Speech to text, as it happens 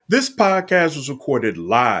This podcast was recorded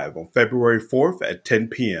live on February 4th at 10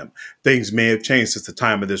 p.m. Things may have changed since the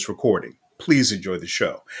time of this recording. Please enjoy the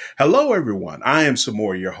show. Hello, everyone. I am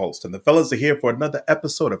Samori, your host, and the fellas are here for another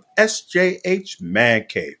episode of SJH Man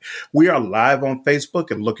Cave. We are live on Facebook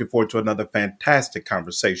and looking forward to another fantastic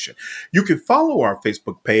conversation. You can follow our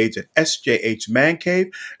Facebook page at SJH Man Cave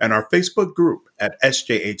and our Facebook group at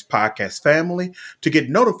SJH Podcast Family to get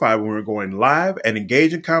notified when we're going live and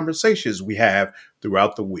engage in conversations we have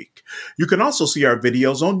throughout the week. You can also see our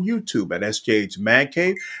videos on YouTube at SJH Man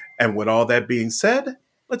Cave. And with all that being said,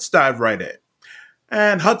 let's dive right in.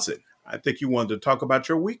 And Hudson, I think you wanted to talk about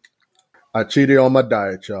your week. I cheated on my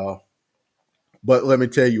diet, y'all. But let me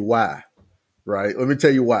tell you why, right? Let me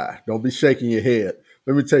tell you why. Don't be shaking your head.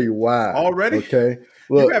 Let me tell you why. Already? Okay.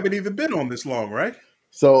 Look, you haven't even been on this long, right?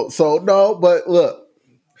 So no, but look,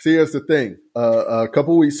 see, here's the thing. A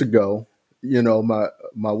couple weeks ago, you know,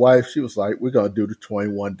 my wife, she was like, we're going to do the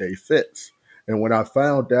 21-day fits. And when I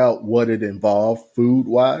found out what it involved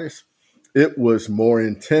food-wise, it was more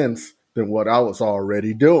intense than what I was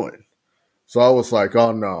already doing. So I was like,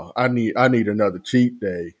 oh no, I need another cheat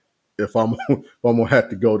day if I'm gonna have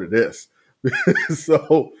to go to this.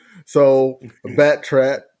 so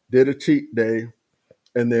backtracked, did a cheat day,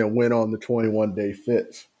 and then went on the 21-day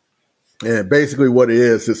fits. And basically what it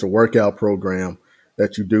is, it's a workout program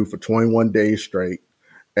that you do for 21 days straight.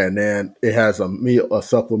 And then it has a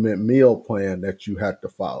supplement meal plan that you have to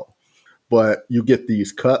follow. But you get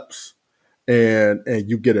these cups and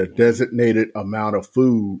you get a designated amount of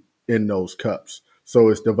food in those cups. So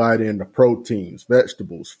it's divided into proteins,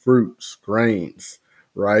 vegetables, fruits, grains,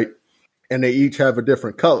 right? And they each have a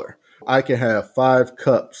different color. I can have 5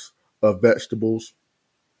 cups of vegetables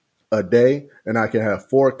a day, and I can have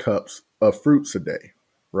 4 cups of fruits a day,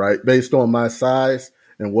 right? Based on my size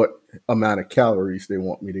and what amount of calories they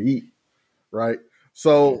want me to eat, right?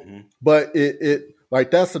 So, but it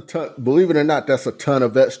like that's a ton, believe it or not, that's a ton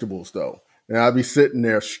of vegetables though. And I'll be sitting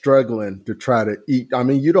there struggling to try to eat. I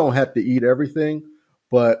mean, you don't have to eat everything,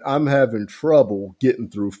 but I'm having trouble getting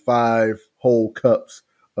through 5 whole cups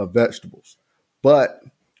of vegetables. But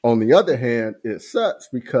on the other hand, it sucks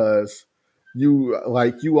because you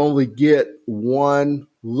only get 1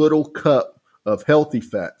 little cup of healthy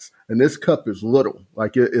fats. And this cup is little.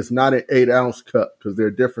 Like it's not an 8-ounce cup because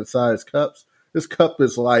they're different size cups. This cup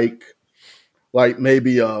is like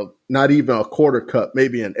maybe not even a quarter cup,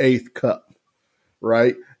 maybe an 1/8 cup,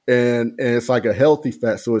 right? And it's like a healthy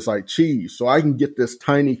fat, so it's like cheese. So I can get this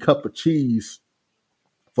tiny cup of cheese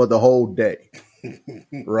for the whole day,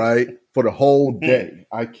 right? For the whole day.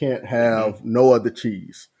 I can't have no other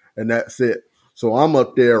cheese, and that's it. So I'm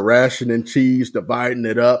up there rationing cheese, dividing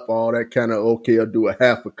it up, all that kind of, okay, I'll do a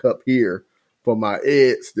 1/2 cup here for my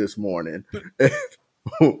eggs this morning.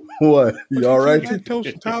 What? You all right? You're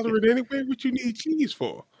lactose intolerant anyway. What you need cheese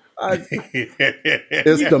for?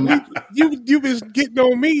 It's You've been getting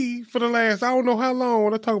on me for the last I don't know how long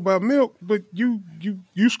when I talk about milk, but you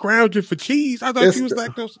scrounging for cheese. I thought you was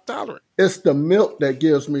lactose intolerant. It's the milk that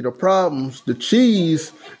gives me the problems. The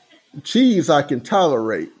cheese I can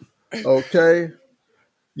tolerate. Okay,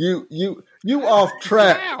 you off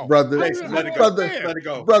track, brother. Jason, let it go. Brother, let it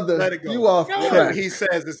go. brother. Let it go. You off Whatever track. he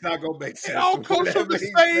says, it's not gonna make sense. It all comes from the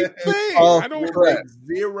same thing. Off I don't track.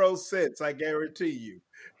 Make 0 cents. I guarantee you.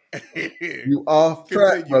 You off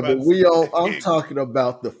track, Continue, brother. I'm talking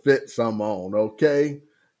about the fits I'm on. Okay,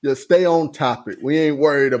 just stay on topic. We ain't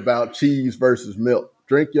worried about cheese versus milk.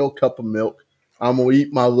 Drink your cup of milk. I'm gonna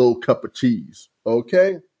eat my little cup of cheese.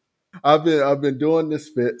 Okay. I've been doing this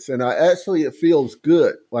fits, and it feels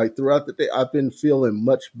good. Like throughout the day, I've been feeling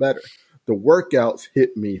much better. The workouts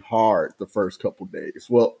hit me hard the first couple days.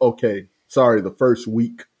 Well, okay, sorry, the first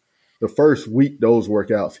week. The first week, those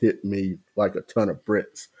workouts hit me like a ton of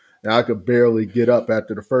bricks. And I could barely get up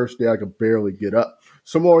after the first day. I could barely get up.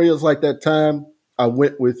 Some more is like that time I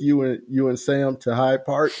went with you and Sam to Hyde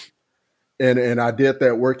Park, and I did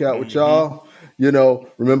that workout with y'all. You know,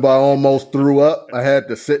 remember I almost threw up. I had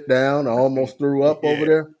to sit down. I almost threw up over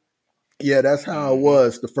there. Yeah, that's how I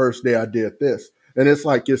was the first day I did this. And it's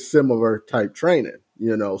like it's similar type training,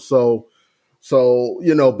 you know. So,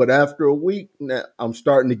 you know, but after a week, now I'm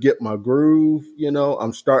starting to get my groove, you know.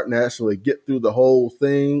 I'm starting to actually get through the whole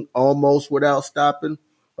thing almost without stopping.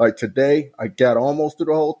 Like today, I got almost through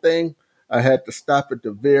the whole thing. I had to stop at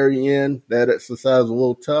the very end. That exercise was a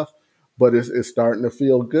little tough. But it's starting to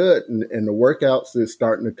feel good, and the workouts is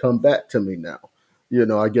starting to come back to me now. You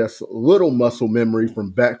know, I guess a little muscle memory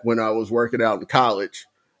from back when I was working out in college,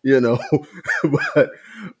 you know,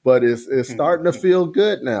 but it's starting to feel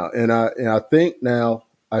good now. And I think now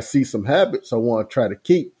I see some habits I want to try to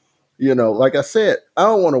keep. Like I said, I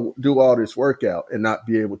don't want to do all this workout and not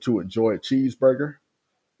be able to enjoy a cheeseburger.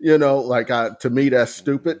 To me, that's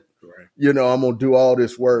stupid. Right. I'm going to do all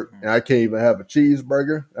this work and I can't even have a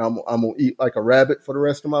cheeseburger. I'm going to eat like a rabbit for the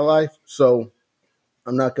rest of my life. So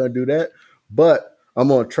I'm not going to do that. But I'm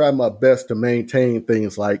going to try my best to maintain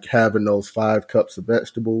things like having those 5 cups of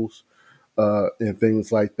vegetables and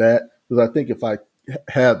things like that. Because I think if I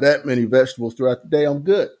have that many vegetables throughout the day, I'm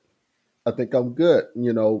good. I think I'm good.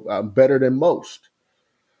 I'm better than most.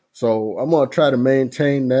 So I'm going to try to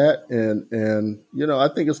maintain that. And I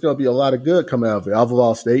think it's going to be a lot of good coming out of it. I've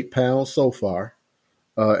lost 8 pounds so far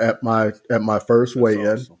at my first weigh-in.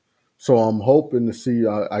 Awesome. So I'm hoping to see,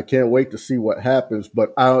 I can't wait to see what happens,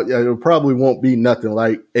 but it probably won't be nothing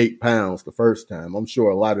like 8 pounds the first time. I'm sure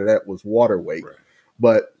a lot of that was water weight. Right.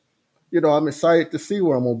 But, I'm excited to see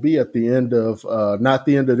where I'm going to be at the end of, not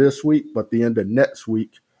the end of this week, but the end of next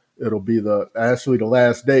week. It'll be the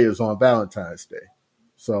last day is on Valentine's Day.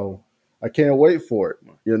 So I can't wait for it,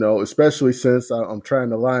 especially since I'm trying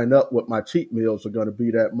to line up what my cheat meals are going to be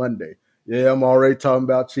that Monday. Yeah, I'm already talking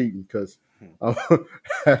about cheating because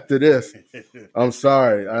after this, I'm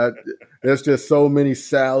sorry. There's just so many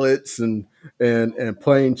salads and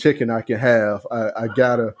plain chicken I can have. I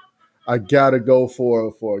gotta go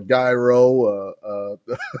for a gyro,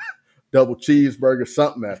 double cheeseburger,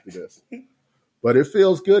 something after this. But it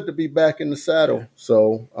feels good to be back in the saddle,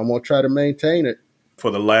 so I'm gonna try to maintain it. For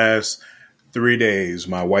the last 3 days,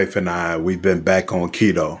 my wife and we've been back on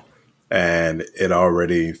keto. And it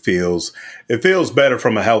already feels better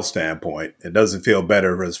from a health standpoint. It doesn't feel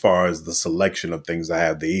better as far as the selection of things I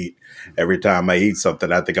have to eat. Every time I eat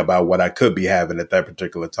something, I think about what I could be having at that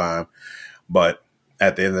particular time. But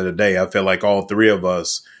at the end of the day, I feel like all 3 of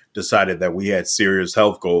us decided that we had serious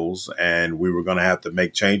health goals and we were going to have to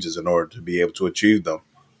make changes in order to be able to achieve them.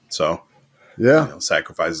 So,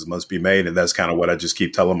 sacrifices must be made. And that's kind of what I just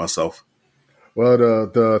keep telling myself. Well,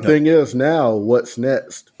 the thing is now, what's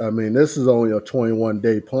next? I mean, this is only a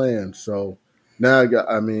 21-day plan, so now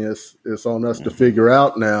it's on us to figure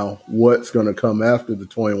out now what's going to come after the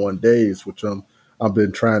 21 days, which I've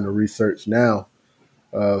been trying to research now.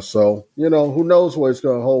 So who knows what it's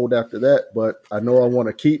going to hold after that? But I know I want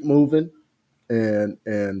to keep moving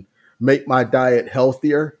and make my diet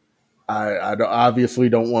healthier. I obviously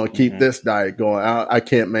don't want to keep this diet going. I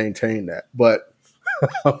can't maintain that, but.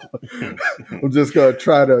 I'm just going to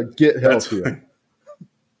try to get healthier.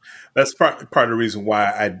 That's part of the reason why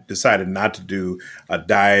I decided not to do a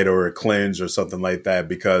diet or a cleanse or something like that,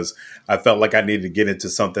 because I felt like I needed to get into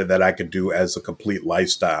something that I could do as a complete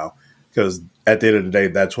lifestyle. Because at the end of the day,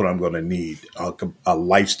 that's what I'm going to need, a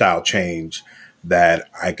lifestyle change that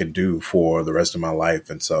I could do for the rest of my life.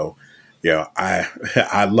 And so,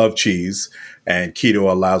 I love cheese, and keto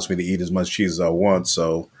allows me to eat as much cheese as I want.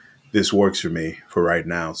 So this works for me for right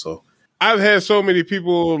now. So I've had so many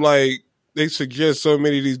people they suggest so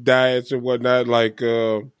many of these diets and whatnot.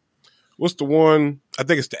 What's the one? I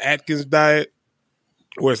think it's the Atkins diet,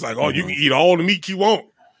 where it's like, you can eat all the meat you want,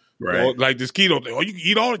 right? Or like this keto thing, you can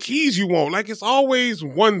eat all the cheese you want. Like it's always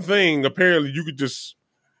one thing. Apparently, you could just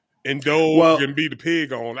indulge and be the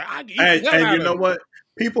pig on. And you know what?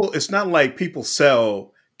 It's not like people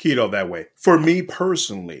sell keto that way. For me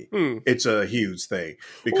personally, it's a huge thing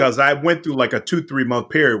because I went through like a 2-3 month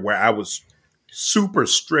period where I was super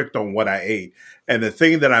strict on what I ate. And the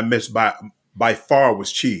thing that I missed by far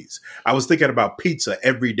was cheese. I was thinking about pizza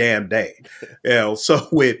every damn day. So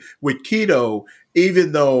with keto,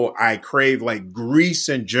 even though I crave like grease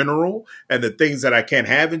in general and the things that I can't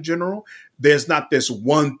have in general, there's not this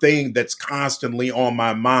one thing that's constantly on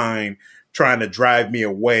my mind trying to drive me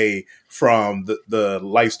away from the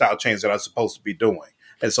lifestyle change that I'm supposed to be doing.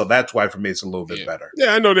 And so that's why for me it's a little bit better.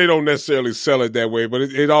 Yeah, I know they don't necessarily sell it that way, but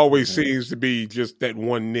it always seems to be just that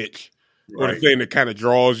one niche or the thing that kind of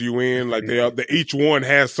draws you in. Like each one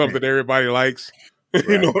has something everybody likes. Right.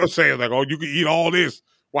 You know what I'm saying? Like, you can eat all this.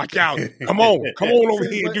 Watch out. Come on over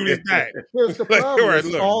here and do this diet. Here's the problem.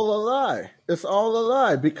 It's all a lie. It's all a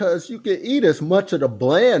lie because you can eat as much of the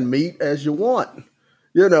bland meat as you want.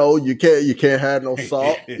 You can't have no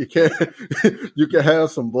salt. You can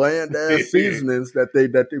have some bland ass seasonings that they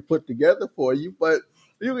put together for you, but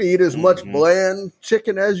you can eat as much bland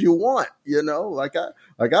chicken as you want. I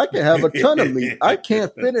can have a ton of meat. I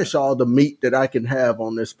can't finish all the meat that I can have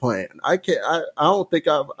on this plan. I don't think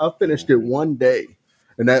I've finished it one day,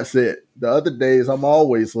 and that's it. The other days I'm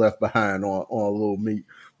always left behind on a little meat,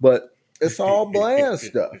 but it's all bland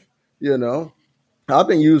stuff. I've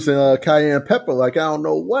been using cayenne pepper like I don't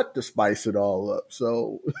know what to spice it all up.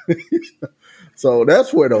 So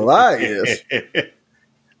that's where the lie is.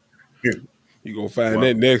 You gonna find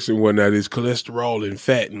that next and whatnot is cholesterol and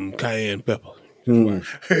fat and cayenne pepper. That's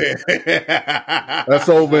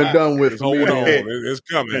over and done with. Just hold on, it's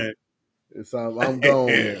coming. I'm going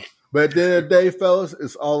there. But at the end of the day, fellas,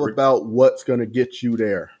 it's all about what's going to get you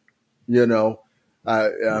there. You know,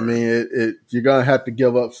 I mean, you're going to have to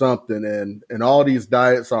give up something, and all these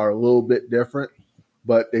diets are a little bit different,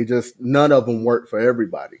 but none of them work for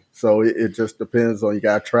everybody. So it just depends on, you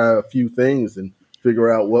got to try a few things and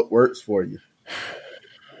figure out what works for you.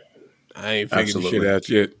 I ain't figured the shit out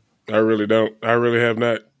yet. I really don't. I really have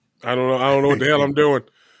not. I don't know what the hell I'm doing.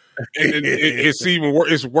 It's even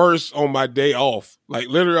worse. It's worse on my day off. Like,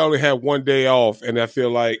 literally, I only have one day off, and I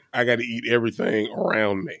feel like I got to eat everything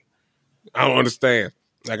around me. I don't understand.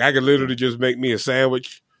 Like, I could literally just make me a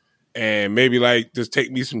sandwich and maybe like just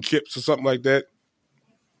take me some chips or something like that,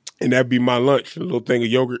 and that'd be my lunch, a little thing of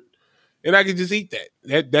yogurt, and I could just eat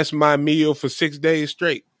that. That's my meal for 6 days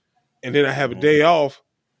straight. And then I have a day off,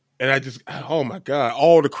 and I just, oh my God,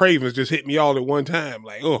 all the cravings just hit me all at one time.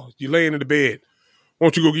 Like, oh, you're laying in the bed. Why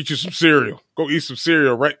don't you go get you some cereal? Go eat some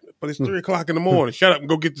cereal, right? But it's 3 o'clock in the morning. Shut up and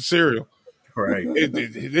go get the cereal. Right.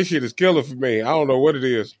 This shit is killer for me. I don't know what it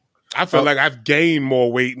is. I feel like I've gained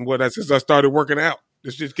more weight since I started working out.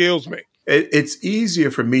 This just kills me. It's easier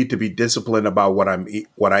for me to be disciplined about what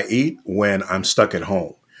I eat when I'm stuck at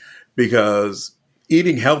home, because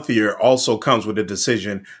eating healthier also comes with a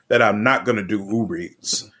decision that I'm not going to do Uber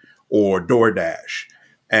Eats or DoorDash.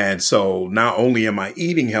 And so not only am I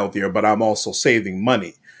eating healthier, but I'm also saving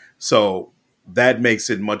money. So that makes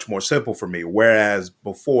it much more simple for me. Whereas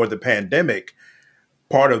before the pandemic,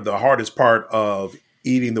 part of the hardest part of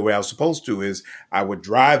eating the way I was supposed to is I would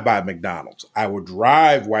drive by McDonald's. I would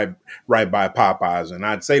drive right by Popeyes. And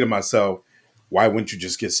I'd say to myself, why wouldn't you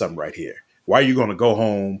just get something right here? Why are you going to go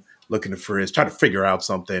home, look in the fridge, try to figure out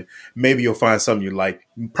something? Maybe you'll find something you like.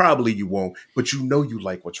 Probably you won't, but you know you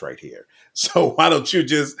like what's right here. So why don't you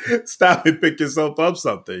just stop and pick yourself up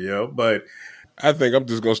something, you know? But I think I'm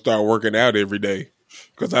just going to start working out every day,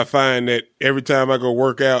 because I find that every time I go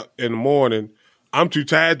work out in the morning, I'm too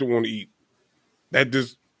tired to want to eat. That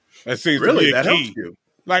seems to be a key. Helps you.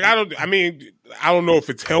 Like, I don't know if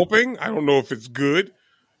it's helping. I don't know if it's good.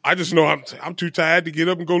 I just know I'm too tired to get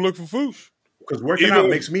up and go look for food. Because working out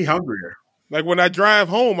makes me hungrier. Like, when I drive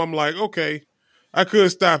home, I'm like, okay, I could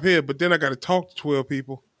stop here, but then I got to talk to 12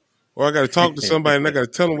 people, or I got to talk to somebody and I got to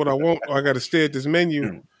tell them what I want, or I got to stare at this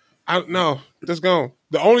menu. No, that's gone.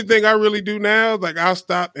 The only thing I really do now, like, I'll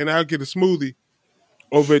stop and I'll get a smoothie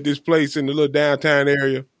over at this place in the little downtown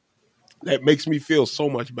area. That makes me feel so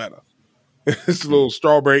much better. It's a little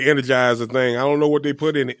strawberry energizer thing. I don't know what they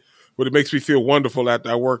put in it, but it makes me feel wonderful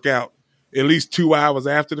after I work out, at least 2 hours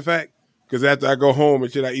after the fact. Because after I go home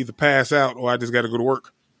and shit, I either pass out or I just got to go to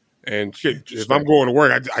work. And shit, if I'm going to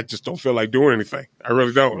work, I just don't feel like doing anything. I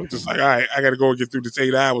really don't. I'm just like, all right, I got to go and get through this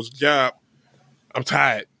 8 hours job. I'm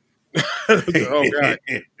tired. Oh, God.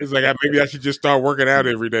 It's like, maybe I should just start working out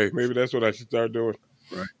every day. Maybe that's what I should start doing.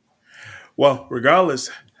 Right. Well, regardless,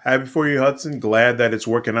 happy for you, Hudson. Glad that it's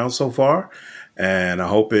working out so far. And I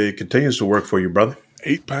hope it continues to work for you, brother.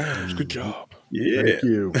 8 pounds. Good job. Yeah. Thank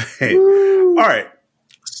you. All right.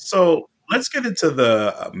 So let's get into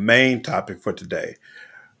the main topic for today.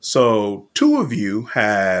 So 2 of you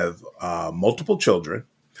have multiple children.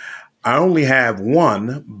 I only have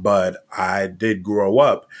one, but I did grow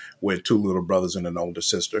up with 2 little brothers and an older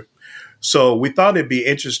sister. So we thought it'd be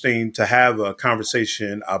interesting to have a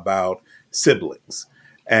conversation about siblings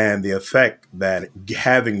and the effect that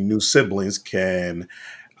having new siblings can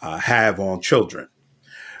have on children.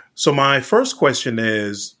 So my first question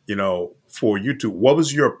is, for you 2, what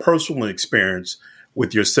was your personal experience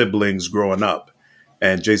with your siblings growing up?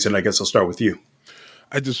 And Jason, I guess I'll start with you.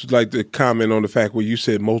 I just would like to comment on the fact where you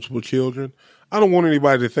said multiple children. I don't want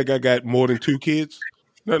anybody to think I got more than 2 kids.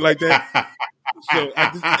 Nothing like that. So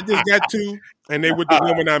I just got 2, and they with the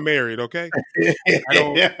woman I married, okay? I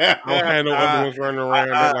don't have no other ones running around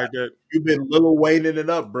like that. You've been Lil Wayneing it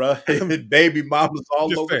up, bro. Baby mamas all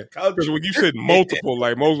just over the country. Because when you said multiple,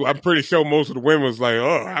 like I'm pretty sure most of the women was like,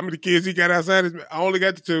 oh, how many kids he got outside? I only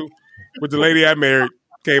got the 2. With the lady I married,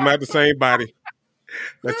 came out the same body.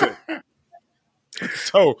 That's it.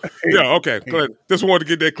 So, yeah, okay. Just wanted to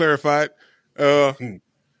get that clarified.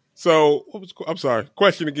 So, I'm sorry.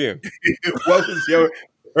 Question again. What was your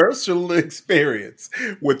personal experience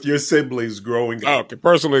with your siblings growing up? Okay,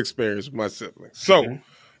 personal experience with my siblings. So,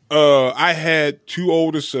 I had 2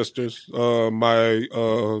 older sisters. My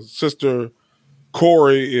sister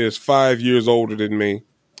Corey is 5 years older than me,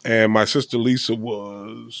 and my sister Lisa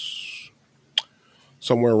was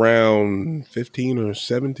somewhere around 15 or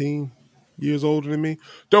 17. years older than me.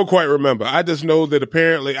 Don't quite remember. I just know that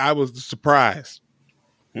apparently I was the surprise.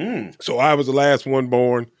 So I was the last one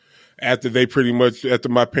born after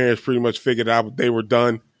my parents pretty much figured out they were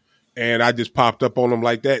done. And I just popped up on them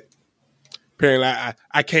like that. Apparently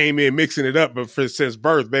I came in mixing it up, but since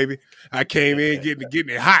birth, baby, I came in getting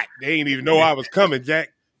it hot. They didn't even know I was coming,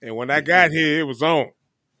 Jack. And when I got here, it was on.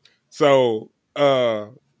 So,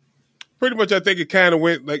 pretty much, I think it kind of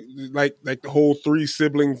went like the whole 3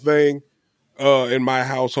 sibling thing in my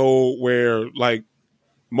household, where like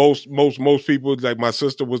most people, like my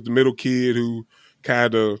sister was the middle kid who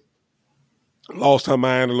kind of lost her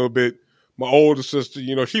mind a little bit. My older sister,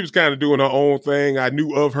 she was kind of doing her own thing. I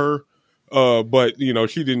knew of her, but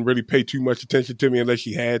she didn't really pay too much attention to me unless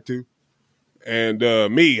she had to. And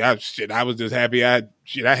me, I was just happy I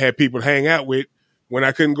had people to hang out with when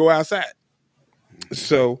I couldn't go outside.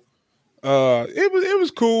 So it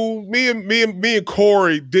was cool. Me and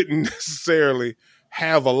Corey didn't necessarily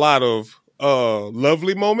have a lot of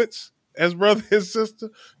lovely moments as brother and sister.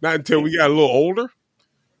 Not until we got a little older.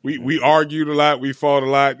 We argued a lot, we fought a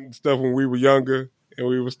lot and stuff when we were younger, and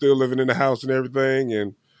we were still living in the house and everything.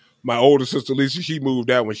 And my older sister Lisa, she moved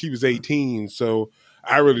out when she was 18, so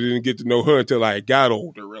I really didn't get to know her until I got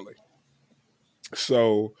older, really.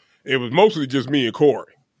 So it was mostly just me and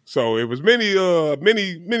Corey. So it was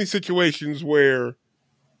many situations where,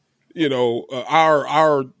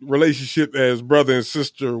 our relationship as brother and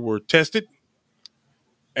sister were tested.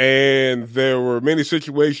 And there were many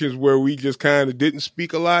situations where we just kind of didn't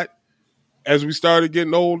speak a lot as we started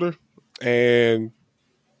getting older, and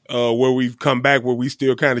where we've come back where we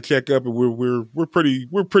still kind of check up, and we're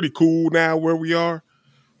pretty cool now where we are.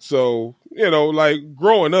 So, like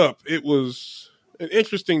growing up, it was an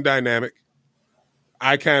interesting dynamic.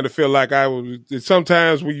 I kind of feel like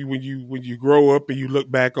sometimes when you grow up and you look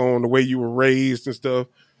back on the way you were raised and stuff,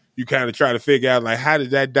 you kind of try to figure out like, how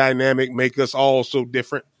did that dynamic make us all so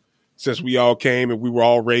different since we all came and we were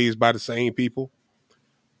all raised by the same people.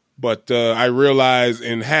 But I realized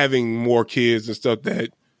in having more kids and stuff that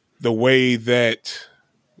the way that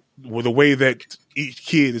each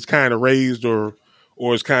kid is kind of raised or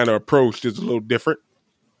is kind of approached is a little different.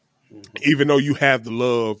 Even though you have the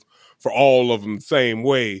love for all of them the same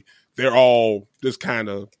way, they're all just kind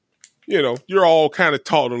of, you're all kind of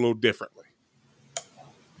taught a little differently.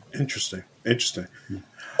 Interesting.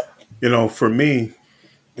 For me,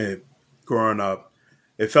 growing up,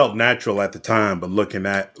 it felt natural at the time, but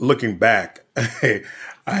looking back, I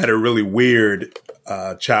had a really weird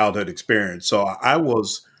childhood experience. So I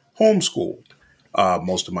was homeschooled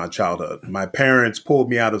most of my childhood. My parents pulled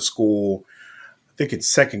me out of school, I think in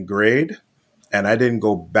 2nd grade, and I didn't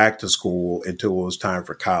go back to school until it was time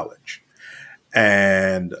for college.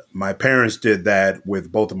 And my parents did that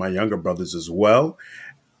with both of my younger brothers as well.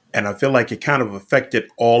 And I feel like it kind of affected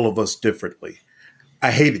all of us differently.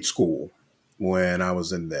 I hated school when I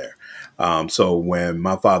was in there. So when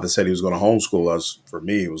my father said he was going to homeschool us, for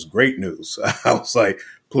me, it was great news. I was like,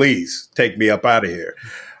 please take me up out of here.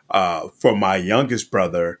 For my youngest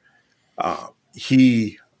brother,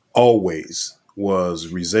 he always was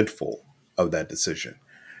resentful of that decision.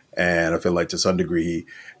 And I feel like to some degree, he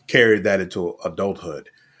carried that into adulthood.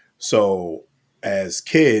 So as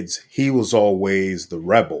kids, he was always the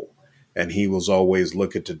rebel, and he was always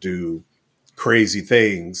looking to do crazy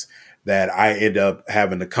things that I end up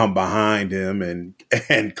having to come behind him and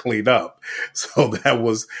clean up. So that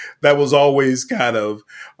was always kind of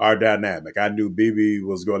our dynamic. I knew BB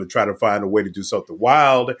was going to try to find a way to do something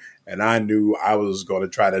wild, and I knew I was going to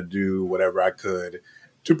try to do whatever I could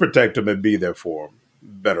to protect him and be there for him,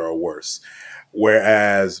 better or worse.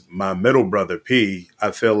 Whereas my middle brother P,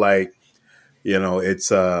 I feel like,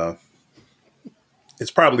 it's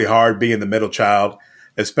probably hard being the middle child,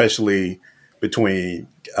 especially between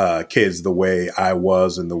kids the way I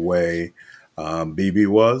was and the way BB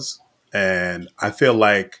was. And I feel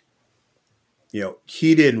like, he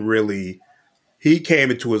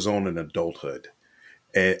came into his own in adulthood.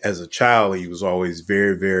 As a child, he was always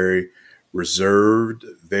very, very reserved,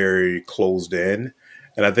 very closed in.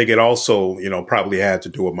 And I think it also, probably had to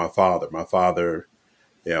do with my father. My father,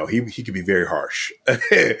 he could be very harsh.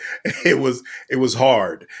 It was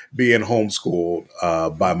hard being homeschooled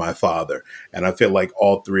by my father. And I feel like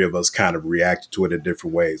all 3 of us kind of reacted to it in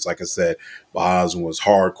different ways. Like I said, my husband was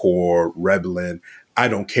hardcore, rebelling. I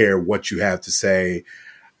don't care what you have to say.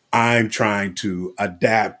 I'm trying to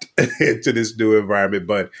adapt to this new environment,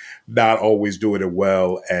 but not always doing it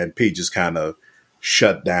well. And Pete just kind of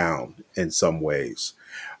shut down in some ways.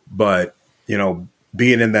 But,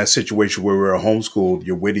 being in that situation where we were homeschooled,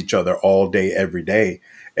 you're with each other all day, every day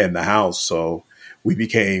in the house. So we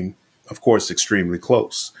became of course, extremely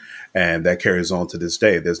close. And that carries on to this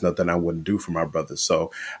day. There's nothing I wouldn't do for my brothers.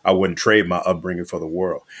 So I wouldn't trade my upbringing for the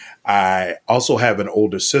world. I also have an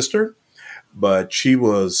older sister, but she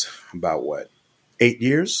was about 8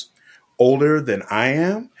 years older than I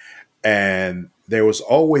am. And there was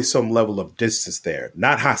always some level of distance there,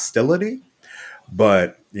 not hostility,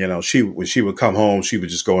 but when she would come home, she would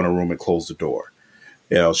just go in a room and close the door.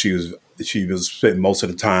 She was spending most of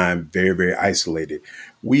the time very, very isolated.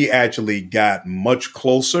 We actually got much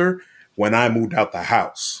closer when I moved out the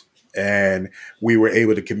house and we were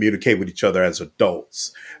able to communicate with each other as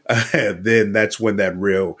adults. Then that's when that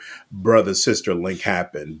real brother sister link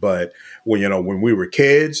happened. But when we were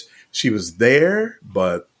kids, she was there,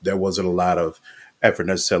 but there wasn't a lot of effort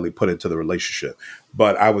necessarily put into the relationship.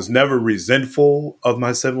 But I was never resentful of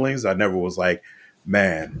my siblings. I never was like,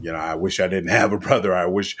 man, I wish I didn't have a brother. I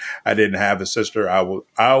wish I didn't have a sister. I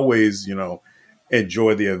always,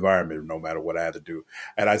 enjoy the environment no matter what I had to do.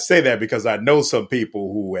 And I say that because I know some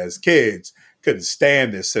people who, as kids, couldn't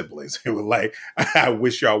stand their siblings. They were like, I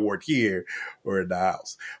wish y'all weren't here or in the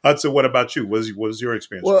house. Hudson, what about you? What was your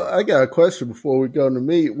experience? Well, I got a question before we go to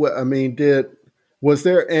me. Was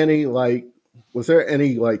there any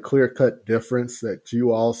clear cut difference that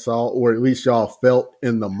you all saw, or at least y'all felt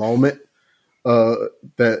in the moment,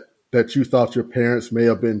 that you thought your parents may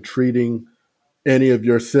have been treating any of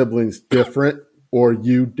your siblings different or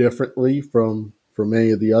you differently from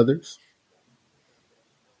any of the others?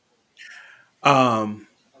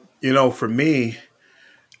 For me,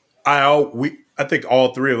 I think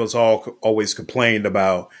all three of us always complained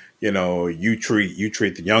about, you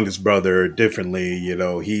treat the youngest brother differently.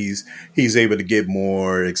 He's able to get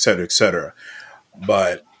more, et cetera, et cetera.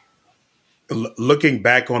 But looking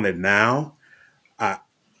back on it now, I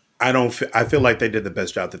feel like they did the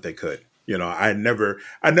best job that they could. I never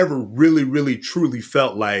really, really, truly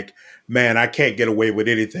felt like, man, I can't get away with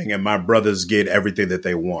anything and my brothers get everything that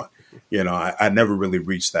they want. I never really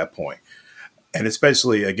reached that point. And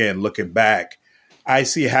especially, again, looking back, I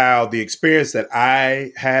see how the experience that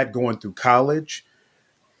I had going through college,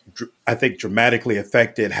 I think dramatically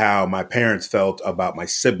affected how my parents felt about my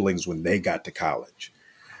siblings when they got to college.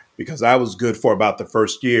 Because I was good for about the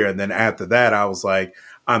first year. And then after that, I was like,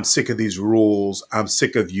 I'm sick of these rules. I'm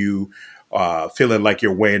sick of you feeling like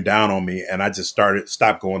you're weighing down on me. And I just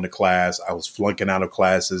stopped going to class. I was flunking out of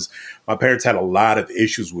classes. My parents had a lot of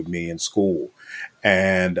issues with me in school.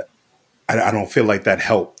 And I don't feel like that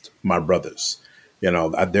helped my brothers.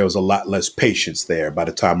 There was a lot less patience there by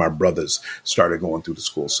the time my brothers started going through the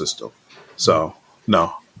school system. So,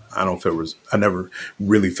 no, I never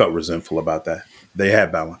really felt resentful about that. They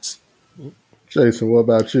had balance. Jason, what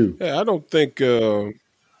about you? Yeah, I don't think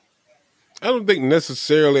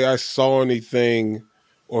necessarily I saw anything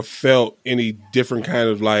or felt any different kind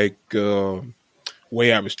of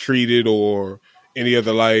way I was treated or any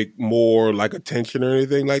other more attention or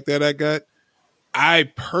anything like that I got.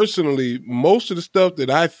 I personally, most of the stuff that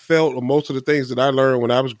I felt or most of the things that I learned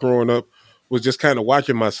when I was growing up was just kind of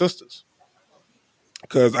watching my sisters.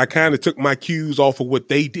 Because I kind of took my cues off of what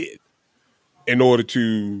they did in order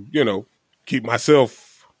to, keep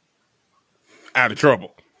myself out of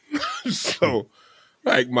trouble. So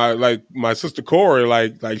my sister Corey,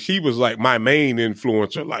 she was my main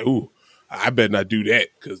influencer. Ooh, I better not do that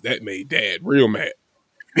because that made Dad real mad.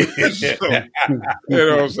 So, you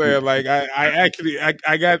know what I'm saying?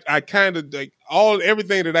 I kind of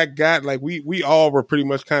everything that I got. We all were pretty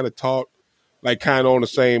much kind of taught kind of on the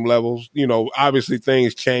same levels. Obviously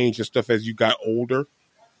things change and stuff as you got older,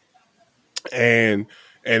 and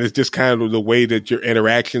it's just kind of the way that your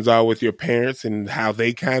interactions are with your parents and how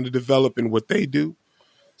they kind of develop and what they do.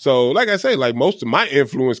 So, like I say, most of my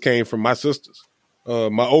influence came from my sisters.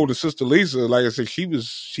 My older sister Lisa, like I said, she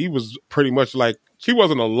was pretty much she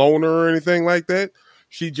wasn't a loner or anything like that.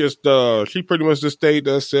 She just she pretty much just stayed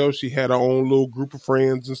to herself. She had her own little group of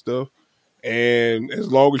friends and stuff. And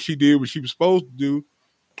as long as she did what she was supposed to do,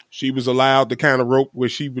 she was allowed the kind of rope where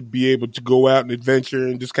she would be able to go out and adventure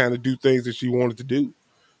and just kind of do things that she wanted to do.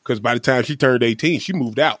 Because by the time she turned 18, she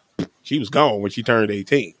moved out. She was gone when she turned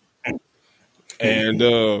 18. And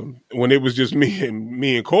when it was just me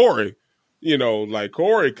and Corey,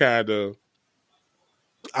 Corey kind of,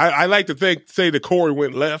 I like to say that Corey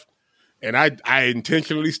went left, and I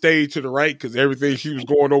intentionally stayed to the right because everything she was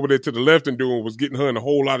going over there to the left and doing was getting her in a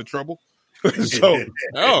whole lot of trouble. So,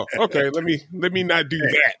 okay, let me not do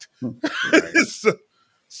that.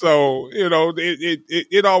 So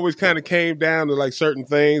it always kind of came down to certain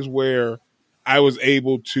things where I was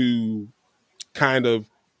able to kind of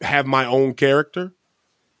have my own character,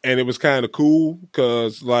 and it was kind of cool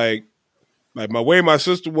because Like my way my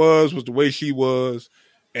sister was the way she was,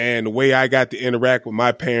 and the way I got to interact with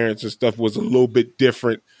my parents and stuff was a little bit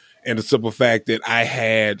different. And the simple fact that I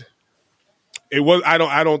had I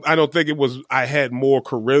don't think it was I had more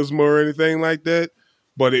charisma or anything like that,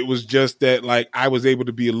 but it was just that like I was able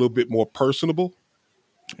to be a little bit more personable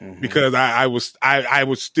because I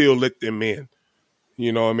would still let them in.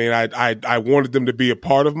 You know what I mean? I wanted them to be a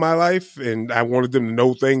part of my life, and I wanted them to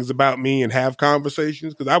know things about me and have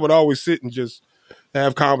conversations, because I would always sit and just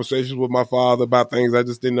have conversations with my father about things I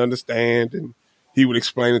just didn't understand, and he would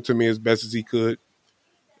explain it to me as best as he could.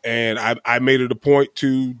 And I made it a point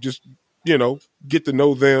to just, get to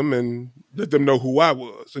know them and let them know who I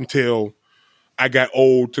was until I got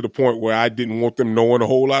old to the point where I didn't want them knowing a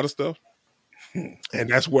whole lot of stuff. And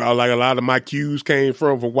that's where like a lot of my cues came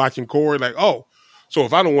from watching Corey. Like, oh, so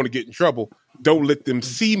if I don't want to get in trouble, don't let them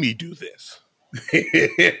see me do this.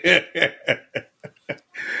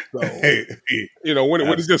 So, when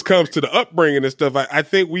it just comes to the upbringing and stuff, I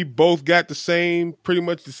think we both got pretty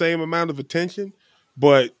much the same amount of attention,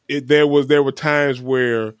 but there were times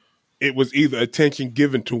where it was either attention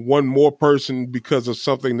given to one more person because of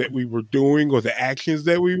something that we were doing or the actions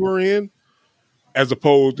that we were in, as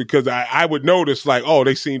opposed to, because I would notice like, oh,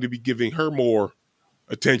 they seem to be giving her more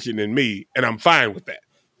attention than me, and I'm fine with that.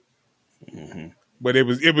 Mm-hmm. But it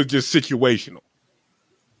was just situational.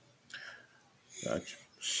 Gotcha.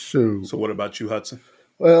 Shoot. So what about you, Hudson?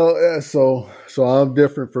 Well, so I'm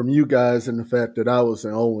different from you guys in the fact that I was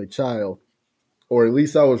an only child, or at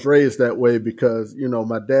least I was raised that way because,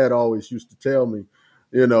 my dad always used to tell me,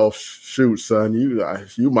 shoot, son,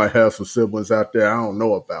 you might have some siblings out there I don't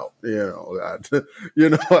know about,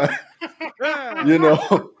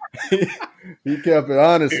 he kept it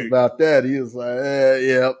honest about that. He was like,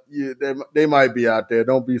 they might be out there.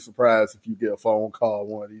 Don't be surprised if you get a phone call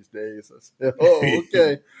one of these days. I said, oh,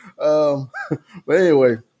 okay. But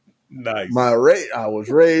anyway, nice. I was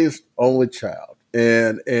raised only child,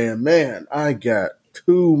 and man, I got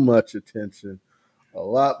too much attention, a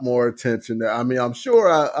lot more attention. I mean, I'm sure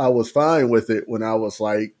I was fine with it when I was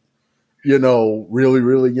like, really,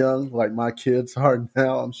 really young, like my kids are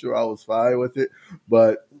now. I'm sure I was fine with it,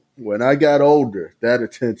 but when I got older, that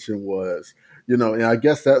attention was, and I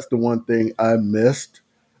guess that's the one thing I missed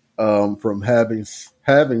from having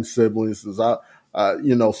siblings is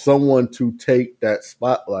someone to take that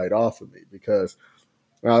spotlight off of me, because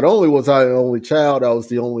not only was I the only child, I was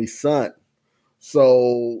the only son.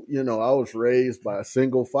 So, I was raised by a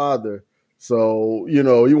single father. So, you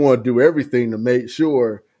want to do everything to make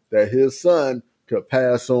sure that his son could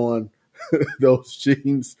pass on those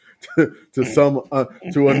genes to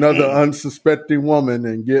another unsuspecting woman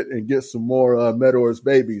and get some more Meador's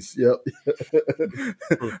babies. Yep.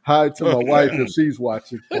 Hi to my wife if she's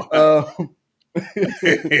watching.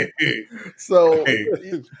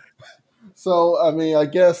 So I mean, I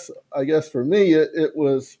guess for me it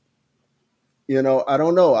was, I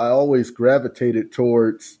don't know. I always gravitated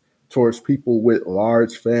towards people with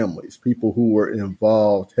large families, people who were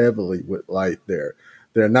involved heavily with life there.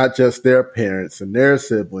 They're not just their parents and their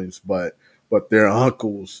siblings, but their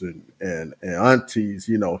uncles and aunties,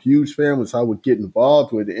 huge families I would get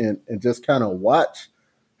involved with and just kind of watch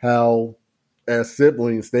how, as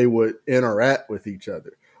siblings, they would interact with each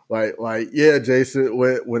other. Like, yeah, Jason,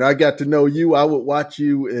 when I got to know you, I would watch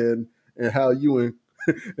you and how you and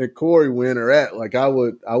Corey would interact. Like I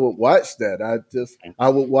would watch that. I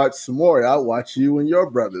would watch some more. I'd watch you and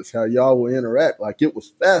your brothers, how y'all would interact. Like it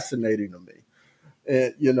was fascinating to me.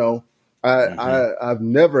 And, I've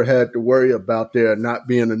never had to worry about there not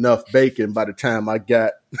being enough bacon by the time I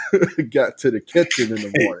got to the kitchen in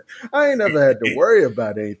the morning. I ain't never had to worry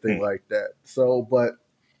about anything like that. So, but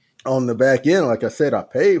on the back end, like I said, I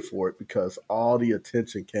paid for it because all the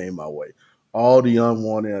attention came my way, all the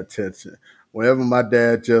unwanted attention. Whenever my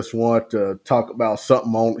dad just wanted to talk about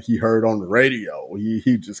something he heard on the radio,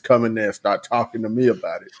 he just come in there and start talking to me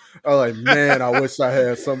about it. I was like, man, I wish I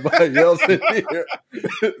had somebody else in here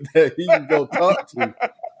that he can go talk to.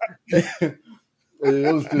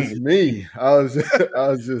 It was just me. I was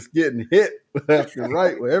just getting hit left and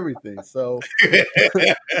right with everything. So,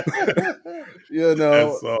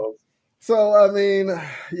 So I mean,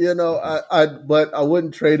 but I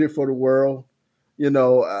wouldn't trade it for the world. A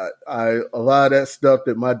lot of that stuff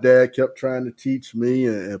that my dad kept trying to teach me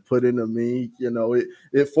and put into me,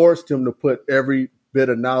 it forced him to put every bit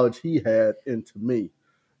of knowledge he had into me.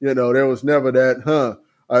 There was never that,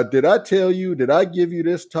 did I tell you, did I give you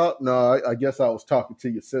this talk? No, I guess I was talking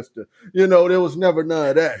to your sister. There was never none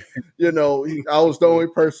of that. I was the only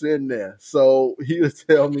person in there. So he would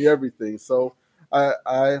tell me everything. So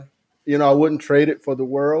I wouldn't trade it for the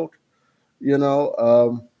world.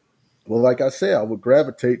 Well, like I said, I would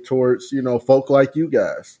gravitate towards, folk like you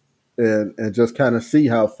guys and just kind of see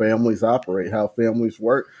how families operate, how families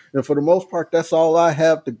work. And for the most part, that's all I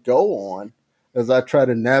have to go on as I try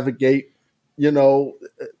to navigate, you know,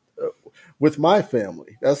 with my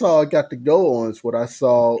family. That's all I got to go on is what I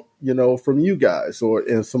saw, from you guys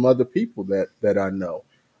and some other people that I know.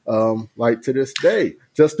 Like to this day,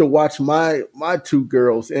 just to watch my two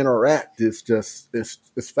girls interact is just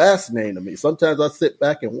it's fascinating to me. Sometimes I sit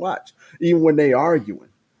back and watch, even when they arguing.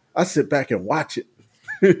 I sit back and watch it.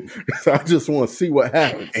 So I just want to see what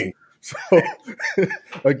happens. So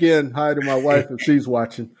again, hi to my wife if she's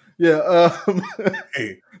watching. Yeah.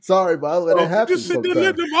 Sorry, but I let it happen. Just sit there and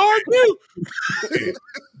let them argue.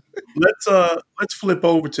 Let's flip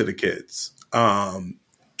over to the kids.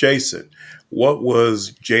 Jason, what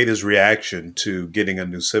was Jada's reaction to getting a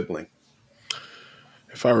new sibling?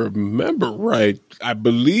 If I remember right, I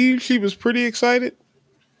believe she was pretty excited.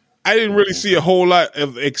 I didn't really see a whole lot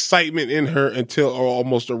of excitement in her until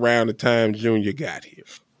almost around the time Junior got here,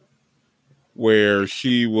 where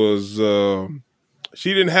she was.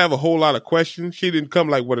 She didn't have a whole lot of questions. She didn't come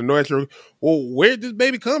like with a natural, well, where did this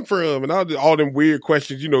baby come from? And all them weird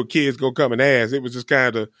questions, kids go come and ask. It was just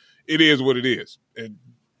kind of, it is what it is.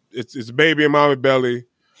 It's a baby in mommy belly.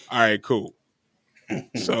 All right, cool.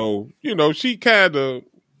 So, she kind of,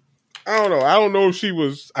 I don't know. I don't know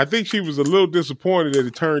if I think she was a little disappointed that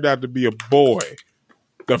it turned out to be a boy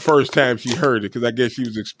the first time she heard it, because I guess she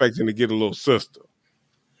was expecting to get a little sister.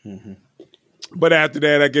 Mm-hmm. But after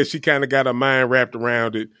that, I guess she kind of got her mind wrapped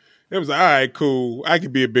around it. It was like, all right, cool. I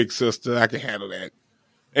can be a big sister. I can handle that.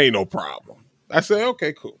 Ain't no problem. I said,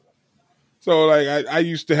 okay, cool. So, I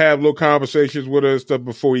used to have little conversations with her and stuff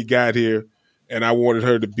before he got here, and I wanted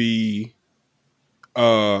her to be,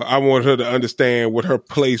 I wanted her to understand what her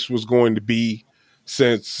place was going to be,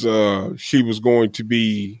 since she was going to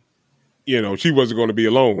be, she wasn't going to be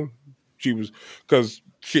alone. She was, because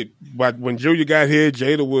when Julia got here,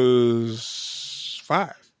 Jada was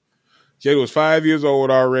 5. Jada was 5 years old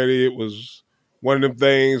already. It was one of them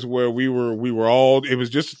things where we were all, it was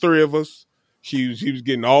just the three of us. She was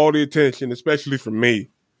getting all the attention, especially from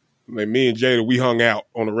me. Like me and Jada, we hung out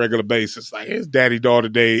on a regular basis. Like it's daddy-daughter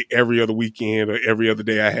day every other weekend or every other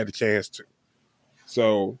day I had a chance to.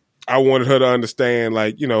 So I wanted her to understand,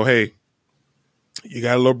 hey, you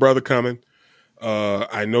got a little brother coming.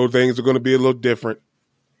 I know things are going to be a little different.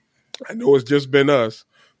 I know it's just been us.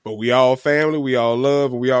 But we all family, we all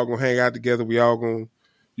love, and we all gonna hang out together. We all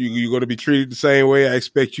you're gonna be treated the same way. I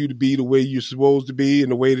expect you to be the way you're supposed to be,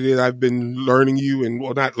 and the way that I've been learning you, and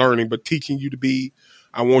well, not learning, but teaching you to be.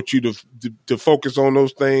 I want you to focus on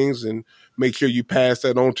those things and make sure you pass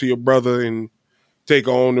that on to your brother and take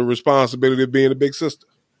on the responsibility of being a big sister.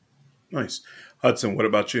 Nice. Hudson, what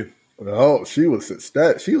about you? Oh, she was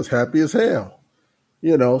ecstatic. She was happy as hell. She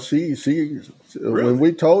really? When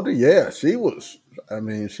we told her, yeah, she was. I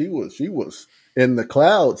mean, she was in the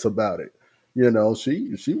clouds about it.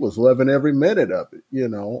 She was loving every minute of it.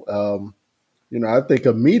 I think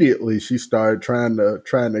immediately she started trying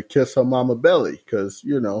to kiss her mama belly because,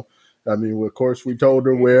 of course we told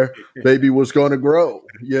her where baby was going to grow,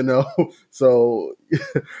 so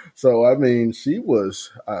I mean, she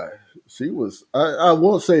was, I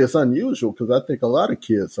won't say it's unusual because I think a lot of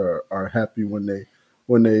kids are happy when they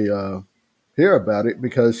hear about it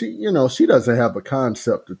because she doesn't have a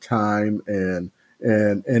concept of time and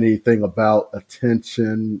anything about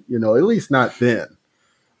attention, at least not then,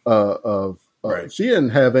 right. She didn't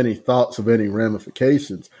have any thoughts of any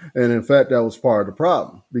ramifications. And in fact, that was part of the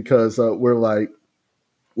problem because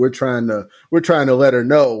we're trying to let her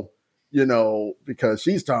know, because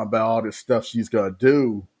she's talking about all this stuff she's going to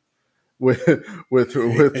do with her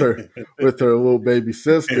little baby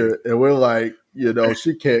sister. And we're like,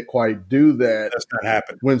 she can't quite do that. That's not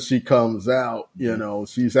happening. When she comes out,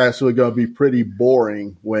 she's actually going to be pretty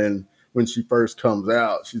boring when she first comes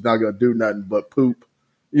out. She's not going to do nothing but poop.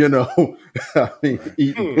 I mean,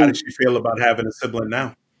 eating. How does she feel about having a sibling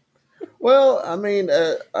now? Well, I mean,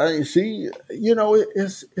 she,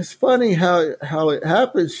 it's funny how it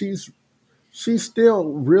happens. She's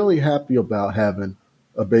still really happy about having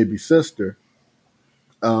a baby sister.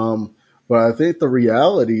 But I think the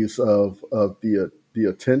realities of the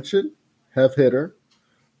attention have hit her.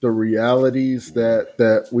 The realities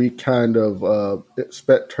that we kind of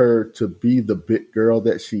expect her to be the big girl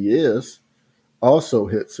that she is also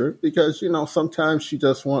hits her because, sometimes she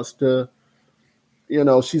just wants to,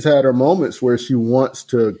 she's had her moments where she wants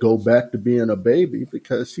to go back to being a baby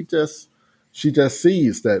because she just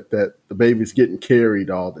sees that the baby's getting carried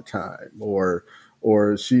all the time or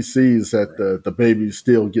or she sees that the baby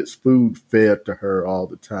still gets food fed to her all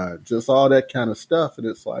the time, just all that kind of stuff. And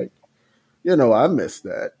it's like, I miss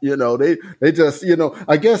that. They just,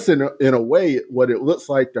 I guess in a way, what it looks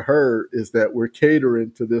like to her is that we're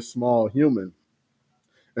catering to this small human,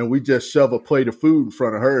 and we just shove a plate of food in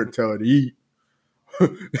front of her and tell her to eat.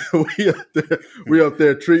 we up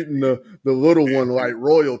there treating the little one like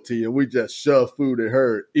royalty, and we just shove food at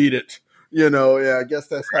her, eat it. Yeah, I guess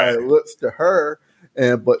that's how it looks to her.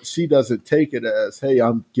 But she doesn't take it as, hey,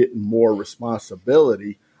 I'm getting more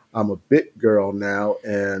responsibility. I'm a big girl now,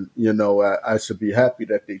 and I should be happy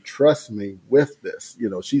that they trust me with this.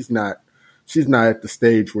 She's not at the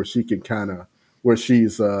stage where she can where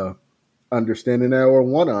she's understanding that or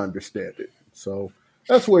want to understand it. So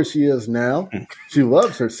that's where she is now. She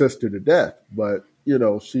loves her sister to death, but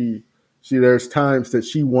she there's times that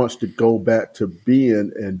she wants to go back to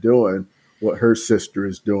being and doing what her sister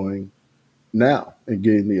is doing now and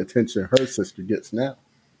getting the attention her sister gets now.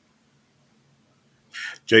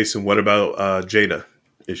 Jason, what about Jada?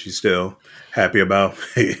 Is she still happy about?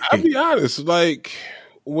 I'll be honest, like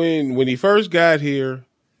when he first got here,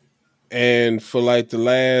 and for like the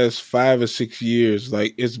last 5 or 6 years,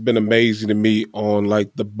 like it's been amazing to me on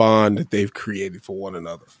like the bond that they've created for one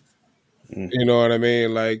another. Mm-hmm. You know what I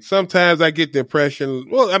mean? Like sometimes I get the impression,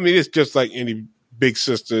 well, I mean, it's just like any big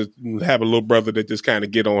sister have a little brother that just kind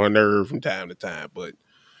of get on her nerve from time to time. But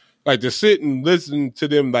like to sit and listen to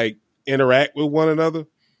them like interact with one another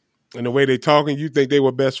and the way they talking, you think they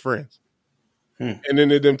were best friends. And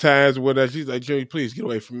then at them times when she's like, Joey, please get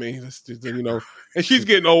away from me. And she's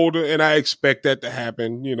getting older, and I expect that to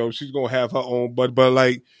happen. She's going to have her own, but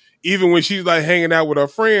like, even when she's like hanging out with her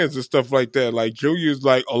friends and stuff like that, like Julia's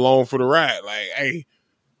like along for the ride. Like, hey,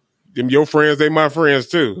 them your friends, they my friends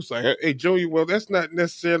too. It's like, hey, Julia, well, that's not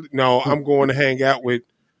necessarily, no, I'm going to hang out with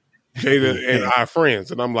Jada and our friends.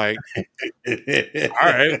 And I'm like, all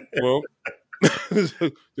right, well,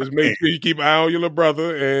 just make sure you keep an eye on your little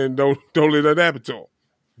brother and don't let that happen to him.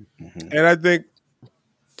 Mm-hmm. And I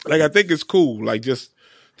think it's cool, like just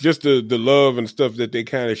the love and stuff that they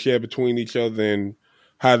kind of share between each other, and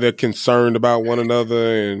how they're concerned about one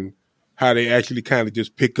another, and how they actually kind of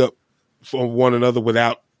just pick up from one another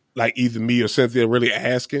without like either me or Cynthia really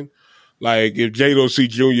asking. Like if Jado see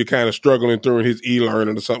Junior kind of struggling through his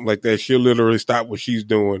e-learning or something like that, she'll literally stop what she's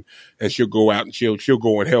doing and she'll go out and she'll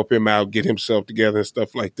go and help him out, get himself together and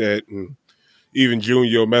stuff like that. And even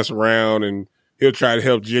Junior will mess around and he'll try to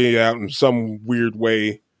help Jay out in some weird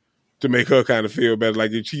way to make her kind of feel better.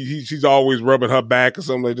 Like she's always rubbing her back or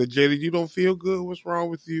something like that. Jada, you don't feel good? What's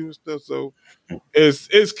wrong with you and stuff? So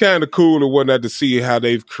it's kind of cool and whatnot to see how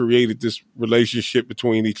they've created this relationship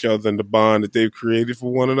between each other and the bond that they've created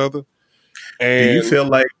for one another. And do you feel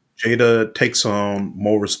like Jada takes on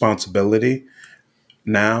more responsibility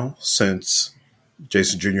now since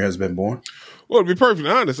Jason Jr. has been born? Well, to be perfectly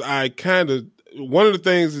honest, one of the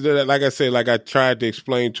things that, like I said, like I tried to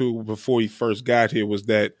explain to before he first got here was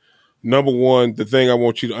that, number one, the thing I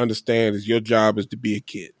want you to understand is your job is to be a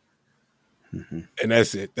kid. Mm-hmm. And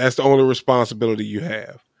that's it. That's the only responsibility you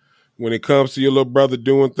have. When it comes to your little brother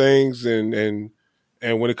doing things and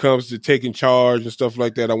when it comes to taking charge and stuff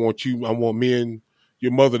like that, I want me and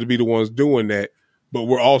your mother to be the ones doing that. But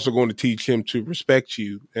we're also going to teach him to respect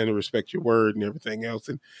you and to respect your word and everything else.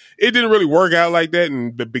 And it didn't really work out like that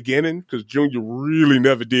in the beginning because Junior really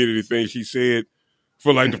never did anything she said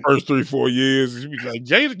for like the first 3-4 years. She was like,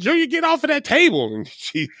 Junior, get off of that table. And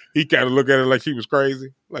he kind of looked at her like she was crazy.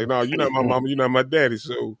 Like, no, you're not my mama, you're not my daddy.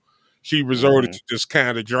 So she resorted to just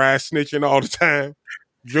kind of dry snitching all the time.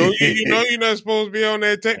 Junior, you're not supposed to be on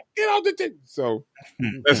that table. Get off the table. So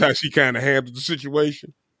that's how she kind of handled the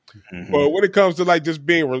situation. Mm-hmm. But when it comes to like just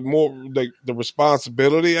being more like the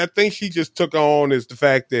responsibility, I think she just took on is the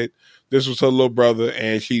fact that this was her little brother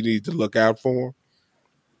and she needed to look out for him.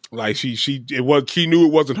 Like she knew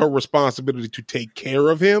it wasn't her responsibility to take care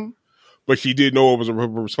of him, but she did know it was a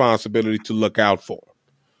responsibility to look out for him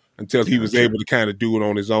until he was able to kind of do it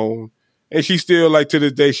on his own. And she still, like to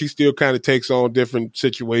this day, she still kind of takes on different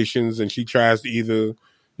situations and she tries to either,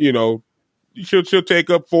 she'll take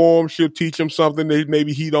up for him. She'll teach him something that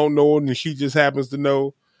maybe he don't know and she just happens to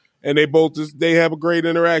know. And they have a great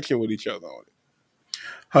interaction with each other on it.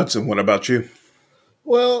 Hudson, what about you?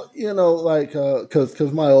 Well,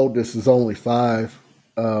 because my oldest is only 5.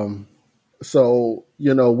 So,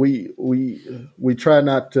 we try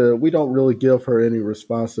not to, we don't really give her any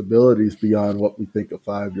responsibilities beyond what we think a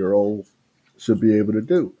 5-year-old should be able to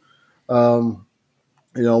do. One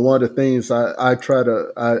of the things I try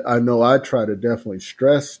to definitely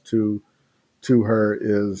stress to her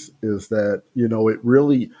is that, it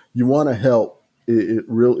really, you want to help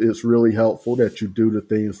it's really helpful that you do the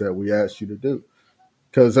things that we ask you to do.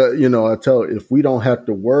 Because I tell her, if we don't have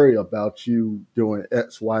to worry about you doing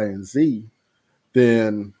X, Y, and Z,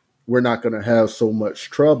 then we're not going to have so much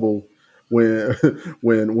trouble when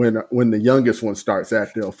when the youngest one starts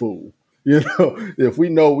acting a fool. If we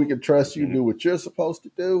know we can trust you to do what you're supposed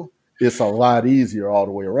to do, it's a lot easier all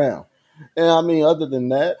the way around. And I mean, other than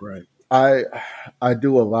that, Right. I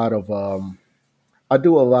do a lot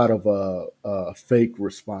of fake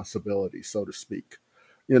responsibility, so to speak.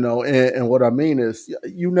 And what I mean is,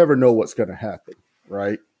 you never know what's going to happen,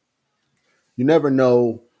 right? You never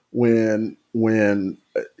know when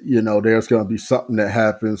there's going to be something that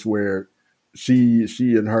happens where she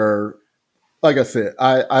and her, like I said,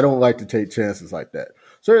 I don't like to take chances like that.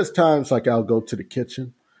 So there's times like I'll go to the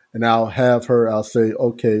kitchen and I'll say,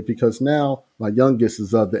 okay, because now my youngest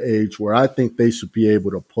is of the age where I think they should be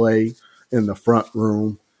able to play in the front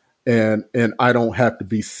room, and I don't have to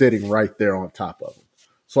be sitting right there on top of them.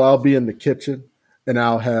 So I'll be in the kitchen and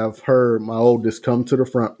I'll have her, my oldest, come to the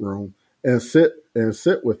front room and sit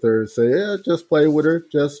with her and say, yeah, just play with her.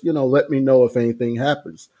 Just, let me know if anything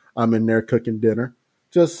happens. I'm in there cooking dinner.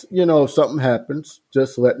 Just, if something happens,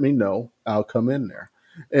 just let me know. I'll come in there.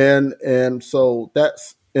 And so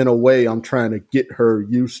that's, in a way, I'm trying to get her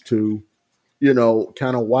used to,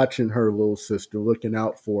 kind of watching her little sister, looking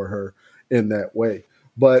out for her in that way.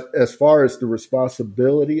 But as far as the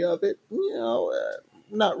responsibility of it,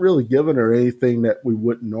 not really giving her anything that we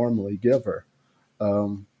wouldn't normally give her.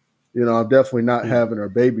 I'm definitely not having her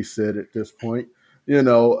babysit at this point,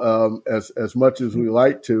 as much as we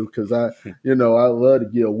like to, because I love to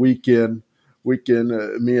get a weekend. Me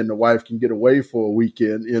and the wife can get away for a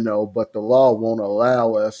weekend, but the law won't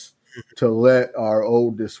allow us to let our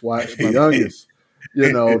oldest watch my youngest.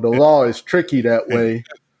 The law is tricky that way.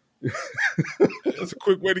 That's a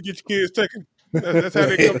quick way to get your kids taken. That's how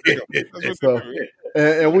they come pick them. That's what they do.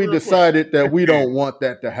 And we decided that we don't want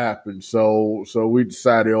that to happen. So we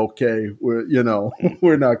decided, okay, we're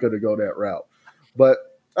not going to go that route. But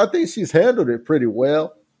I think she's handled it pretty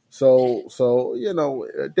well. So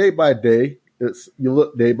day by day, you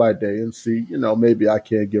look day by day and see, maybe I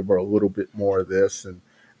can give her a little bit more of this and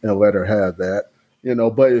let her have that.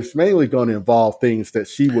 But it's mainly going to involve things that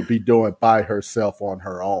she would be doing by herself on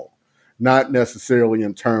her own, not necessarily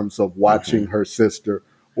in terms of watching her sister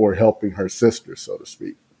or helping her sister, so to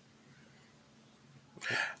speak.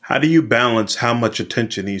 How do you balance how much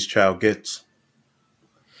attention each child gets?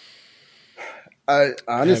 I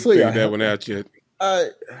honestly, I haven't figured that one out yet.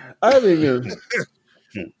 I haven't even.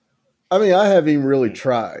 I haven't even really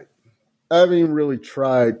tried. I haven't even really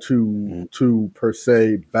tried to per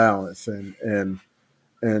se balance and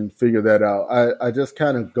figure that out. I just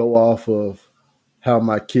kind of go off of how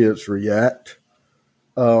my kids react.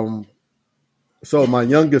 So my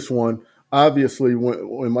youngest one, obviously,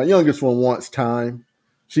 when my youngest one wants time,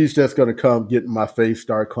 she's just going to come get in my face,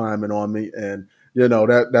 start climbing on me, and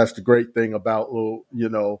that's the great thing about little,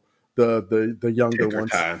 the younger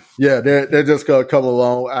ones. Time. Yeah, they're just going to come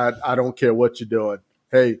along. I don't care what you're doing.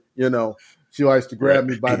 Hey, she likes to grab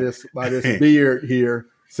me by this beard here.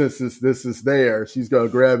 Since this is there, she's going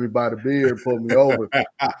to grab me by the beard, pull me over.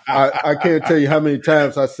 I can't tell you how many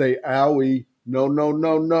times I say, owie, no,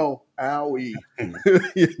 owie.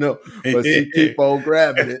 But she keep on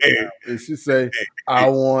grabbing it. And she say, I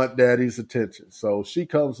want daddy's attention. So she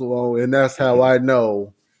comes along, and that's how I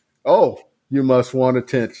know, oh, you must want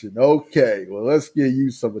attention. Okay, well, let's give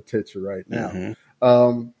you some attention right now.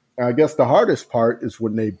 I guess the hardest part is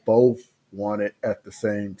when they both want it at the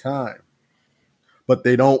same time, but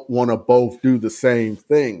they don't want to both do the same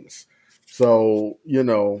things. So,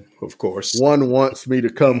 of course, one wants me to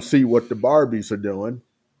come see what the Barbies are doing,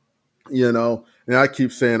 and I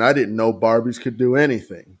keep saying I didn't know Barbies could do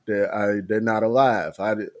anything. They're not alive.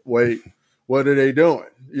 Wait, what are they doing?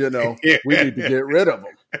 We need to get rid of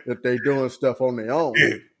them if they're doing stuff on their own,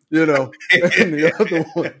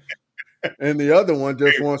 and the other one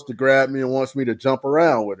just wants to grab me and wants me to jump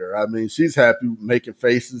around with her. I mean, she's happy making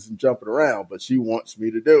faces and jumping around, but she wants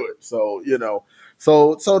me to do it. So,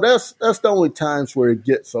 so that's the only times where it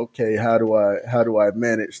gets, okay, how do I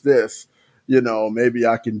manage this? Maybe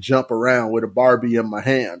I can jump around with a Barbie in my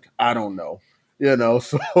hand. I don't know,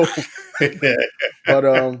 so, but,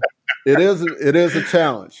 it is a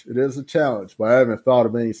challenge. It is a challenge, but I haven't thought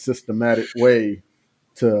of any systematic way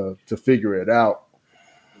to figure it out.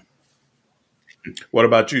 What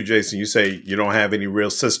about you, Jason? You say you don't have any real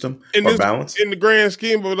system or balance? In the grand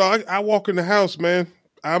scheme of it all, I walk in the house, man.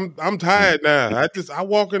 I'm tired now. I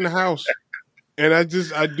walk in the house and I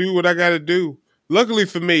do what I got to do. Luckily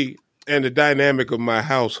for me and the dynamic of my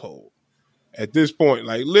household, At this point,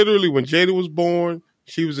 like literally when Jada was born,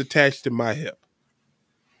 she was attached to my hip.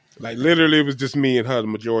 Like literally it was just me and her the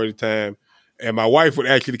majority of the time. And my wife would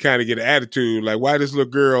actually kind of get an attitude, like, why this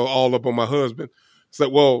little girl all up on my husband? It's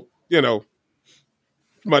like, well,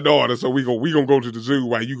 my daughter, so we gonna go to the zoo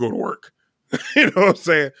while you go to work. You know what I'm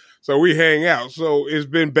saying? So we hang out. So it's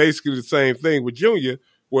been basically the same thing with Junior,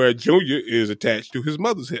 where Junior is attached to his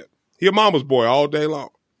mother's hip. He a mama's boy all day long.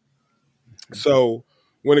 So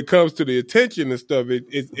when it comes to the attention and stuff,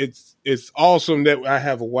 it's awesome that I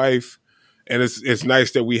have a wife, and it's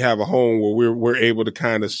nice that we have a home where we're able to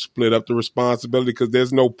kind of split up the responsibility, because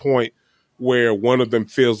there's no point where one of them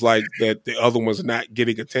feels like that the other one's not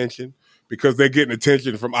getting attention, because they're getting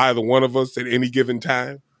attention from either one of us at any given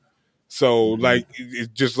time. So, like,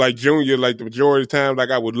 it's just like Junior, like the majority of the time,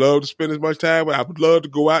 like I would love to spend as much time, but I would love to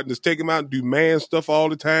go out and just take him out and do man stuff all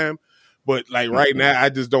the time. But like right now, I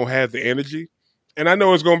just don't have the energy. And I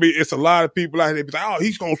know it's a lot of people out there be like, oh,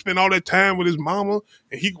 he's going to spend all that time with his mama,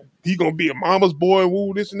 and he going to be a mama's boy, and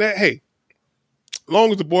woo, this and that. Hey, as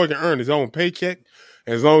long as the boy can earn his own paycheck,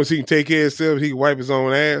 and as long as he can take care of himself, he can wipe his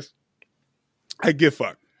own ass, I give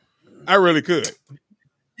fuck. I really could.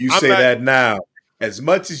 You say that now. As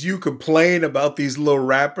much as you complain about these little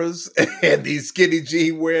rappers and these skinny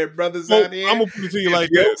jean wearing brothers out here, I'm gonna put it to you like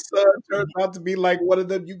your this. son turns out to be like one of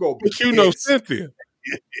them, you go. But you know Cynthia.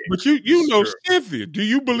 But you know Cynthia. Do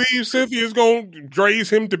you believe Cynthia is gonna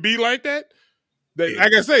raise him to be like that?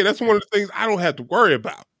 Like I say, that's one of the things I don't have to worry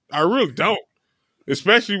about. I really don't.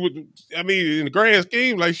 Especially in the grand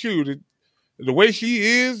scheme, like shoot, the way she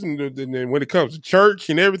is, and when it comes to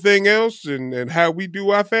church and everything else, and how we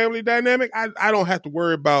do our family dynamic, I don't have to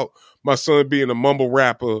worry about my son being a mumble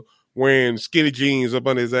rapper wearing skinny jeans up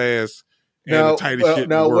on his ass and the tightest shit in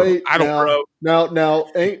the world.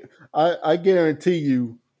 Wait, I guarantee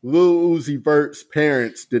you, Lil Uzi Vert's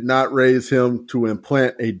parents did not raise him to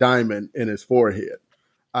implant a diamond in his forehead.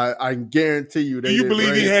 I guarantee you. Do you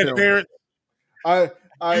believe he had parents?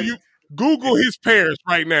 You Google his parents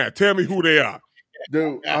right now. Tell me who they are.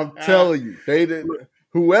 Dude, I'm telling you, they didn't.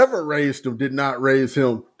 Whoever raised him did not raise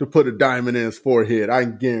him to put a diamond in his forehead. I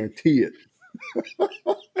can guarantee it.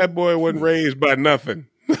 That boy wasn't raised by nothing.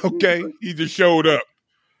 Okay, he just showed up.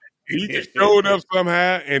 He just showed up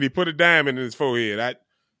somehow, and he put a diamond in his forehead.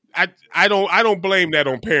 I don't blame that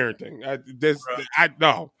on parenting. I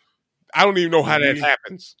don't even know how that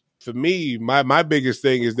happens. For me, my biggest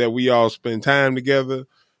thing is that we all spend time together.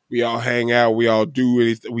 We all hang out. We all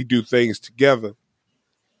do things together,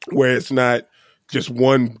 where it's not just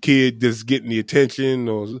one kid that's getting the attention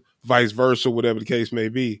or vice versa, whatever the case may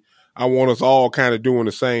be. I want us all kind of doing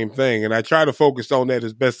the same thing, and I try to focus on that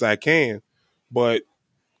as best I can. But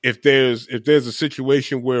if there's a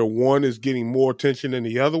situation where one is getting more attention than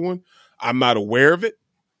the other one, I'm not aware of it,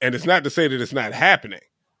 and it's not to say that it's not happening.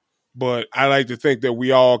 But I like to think that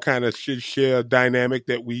we all kind of should share a dynamic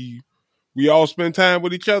that we all spend time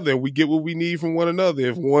with each other and we get what we need from one another.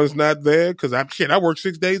 If one's not there, because I work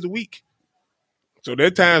 6 days a week. So there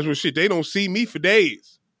are times where they don't see me for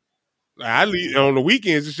days. I leave on the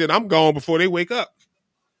weekends and I'm gone before they wake up.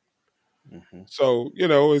 Mm-hmm. So,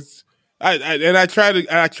 I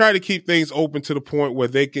try to keep things open to the point where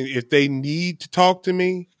they can, if they need to talk to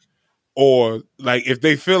me, or like if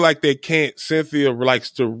they feel like they can't, Cynthia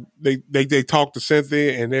likes to they talk to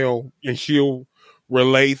Cynthia and she'll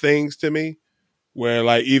relay things to me. Where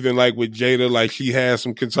like even like with Jada, like she has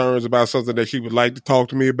some concerns about something that she would like to talk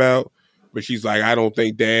to me about, but she's like, I don't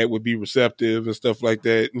think Dad would be receptive and stuff like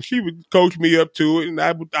that. And she would coach me up to it, and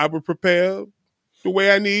I would prepare the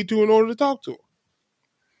way I need to in order to talk to her.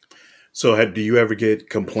 So do you ever get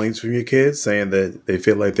complaints from your kids saying that they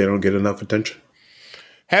feel like they don't get enough attention?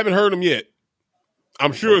 Haven't heard them yet.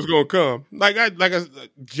 I'm sure it's gonna come.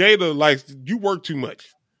 Jada likes, you work too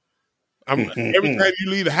much. Every time you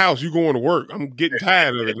leave the house, you going to work. I'm getting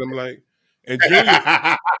tired of it. I'm like, and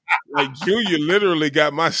Junior literally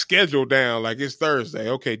got my schedule down. Like it's Thursday.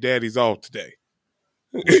 Okay, Daddy's off today.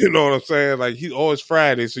 You know what I'm saying? Like it's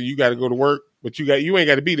Friday, so you got to go to work, but you ain't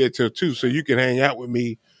got to be there till 2, so you can hang out with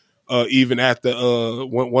me even after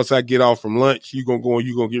once I get off from lunch. You gonna go and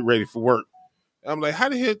you gonna get ready for work. I'm like, how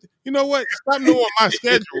the hell? You know what? Stop knowing my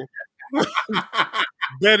schedule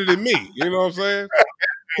better than me. You know what I'm saying?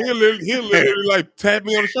 He'll literally like tap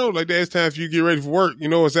me on the shoulder like, "It's time for you to get ready for work." You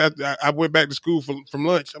know, it's after I went back to school from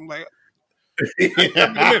lunch. I'm like,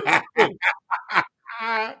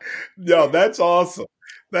 yo, that's awesome.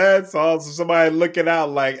 That's awesome. Somebody looking out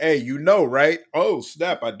like, hey, right? Oh,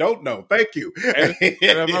 snap. I don't know. Thank you. And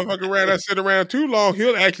if I sit around too long,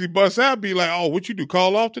 he'll actually bust out and be like, oh, what you do?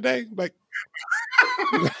 Call off today? Like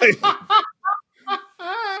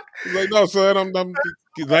He's like, no, son, I'm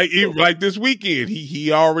like this weekend.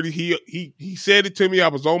 He said it to me. I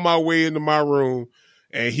was on my way into my room,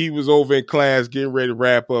 and he was over in class getting ready to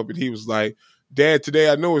wrap up, and he was like, Dad, today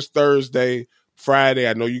I know it's Thursday, Friday.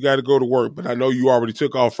 I know you got to go to work, but I know you already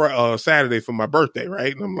took off Saturday for my birthday,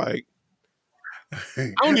 right? And I'm like,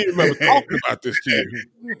 I don't even remember talking about this to you.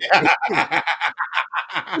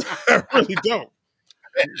 I really don't.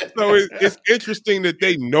 So it's interesting that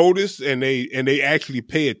they notice and they actually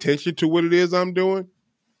pay attention to what it is I'm doing.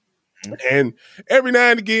 And every now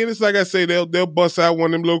and again, it's like I say, they'll bust out one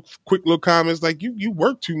of them little quick little comments like, you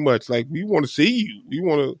work too much. Like, we want to see you. We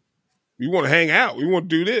want to hang out. We want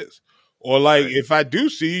to do this. Or like, if I do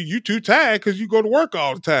see you too tired because you go to work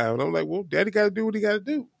all the time. And I'm like, well, Daddy got to do what he got to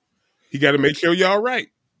do. He got to make sure y'all right.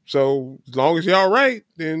 So as long as y'all right,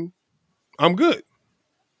 then I'm good.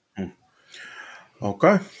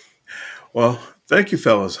 Okay. Well, thank you,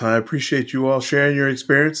 fellas. I appreciate you all sharing your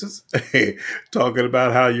experiences, talking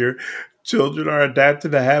about how your children are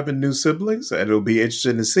adapted to having new siblings, and it'll be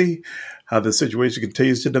interesting to see how the situation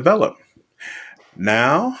continues to develop.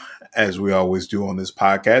 Now, as we always do on this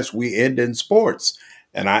podcast, we end in sports.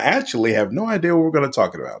 And I actually have no idea what we're going to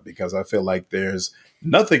talk about because I feel like there's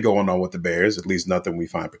nothing going on with the Bears, at least nothing we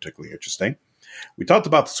find particularly interesting. We talked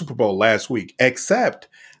about the Super Bowl last week, except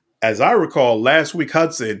as I recall, last week,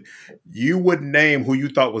 Hudson, you wouldn't name who you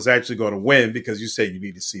thought was actually going to win because you said you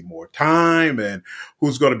need to see more time and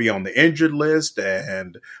who's going to be on the injured list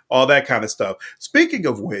and all that kind of stuff. Speaking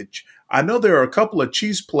of which, I know there are a couple of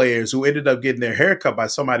Chiefs players who ended up getting their hair cut by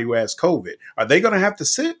somebody who has COVID. Are they going to have to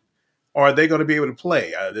sit or are they going to be able to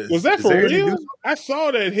play? Was that for real? I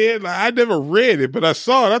saw that headline. I never read it, but I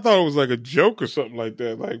saw it. I thought it was like a joke or something like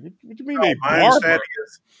that. Like, what do you mean they barber?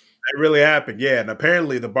 That really happened, yeah. And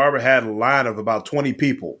apparently, the barber had a line of about 20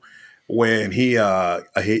 people when he got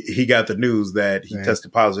the news that he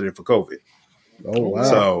tested positive for COVID. Oh wow!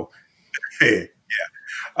 So,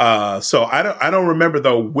 yeah. So I don't remember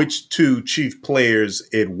though which two Chief players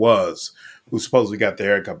it was who supposedly got their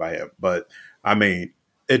haircut by him. But I mean,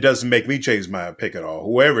 it doesn't make me change my pick at all.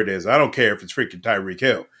 Whoever it is, I don't care if it's freaking Tyreek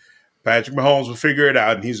Hill. Patrick Mahomes will figure it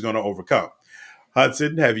out, and he's going to overcome.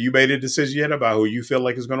 Hudson, have you made a decision yet about who you feel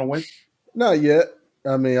like is going to win? Not yet.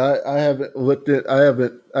 I mean, I haven't looked at. I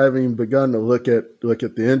haven't even begun to look at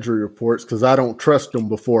the injury reports because I don't trust them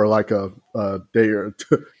before like a day or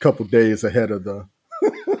a couple days ahead of the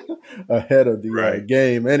right.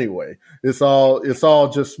 Game. Anyway, it's all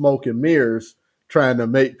just smoke and mirrors trying to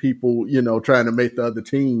make people, trying to make the other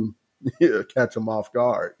team catch them off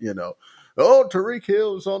guard. Oh, Tyreek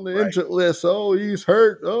Hill is on the injured list. Oh, he's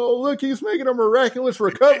hurt. Oh, look, he's making a miraculous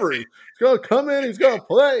recovery. He's going to come in. He's going to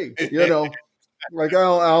play. Like I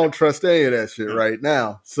don't trust any of that shit right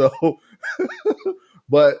now. So,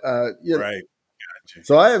 but right. Gotcha.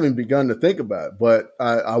 So I haven't begun to think about it. But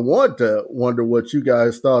I want to wonder what you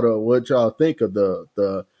guys thought of, what y'all think of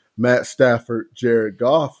the Matt Stafford, Jared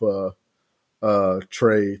Goff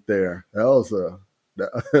trade there. That was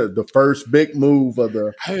the first big move of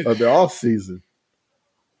the offseason.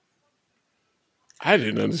 I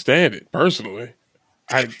didn't understand it personally.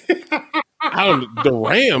 The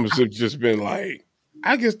Rams have just been like,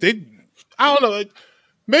 I don't know.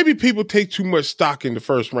 Maybe people take too much stock in the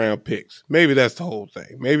first round picks. Maybe that's the whole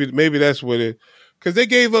thing. Maybe that's what it, because they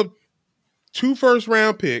gave up 2 first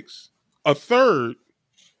round picks, a third,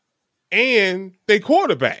 and they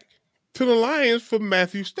quarterback to the Lions for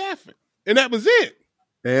Matthew Stafford. And that was it.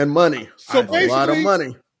 And money. So a lot of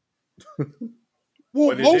money.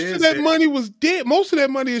 Well, most of that money was dead. Most of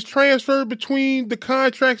that money is transferred between the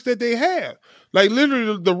contracts that they have. Like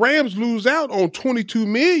literally, the Rams lose out on $22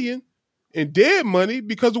 million in dead money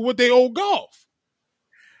because of what they owe Goff.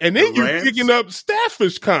 And then you're picking up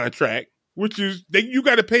Stafford's contract, which is you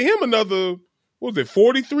got to pay him another, what was it,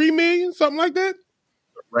 $43 million, something like that.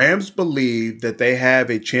 Rams believe that they have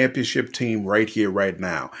a championship team right here, right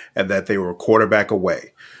now, and that they were a quarterback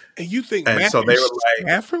away. And you think Matthew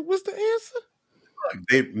Stafford was the answer?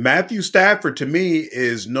 Matthew Stafford, to me,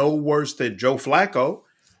 is no worse than Joe Flacco.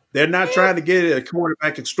 They're not trying to get a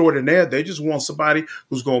quarterback extraordinaire. They just want somebody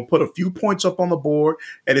who's going to put a few points up on the board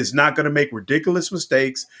and is not going to make ridiculous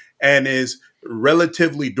mistakes and is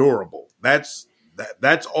relatively durable. That's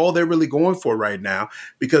all they're really going for right now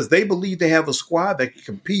because they believe they have a squad that can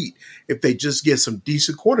compete if they just get some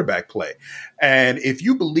decent quarterback play. And if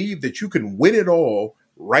you believe that you can win it all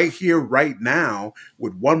right here, right now,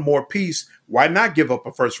 with one more piece, why not give up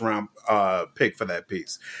a first-round pick for that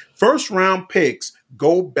piece? First-round picks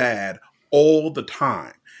go bad all the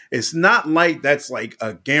time. It's not like that's like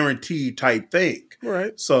a guaranteed type thing.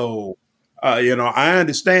 Right. So I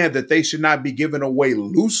understand that they should not be given away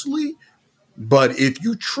loosely, but if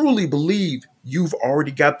you truly believe you've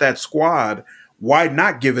already got that squad, why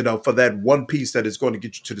not give it up for that one piece that is going to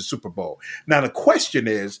get you to the Super Bowl? Now, the question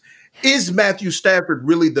is Matthew Stafford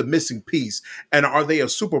really the missing piece? And are they a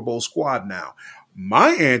Super Bowl squad now? My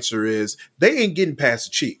answer is they ain't getting past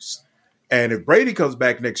the Chiefs. And if Brady comes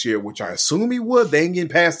back next year, which I assume he would, they ain't getting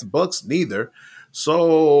past the Bucs neither.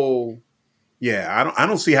 So, yeah, I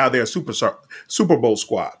don't see how they're a Super Bowl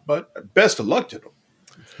squad. But best of luck to them.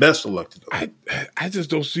 Best of luck to them. I just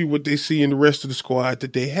don't see what they see in the rest of the squad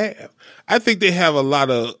that they have. I think they have a lot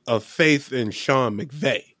of faith in Sean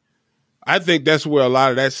McVay. I think that's where a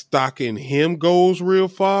lot of that stock in him goes real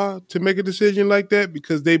far to make a decision like that,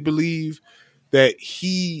 because they believe that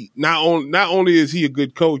he not only is he a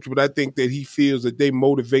good coach, but I think that he feels that they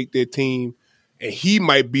motivate their team, and he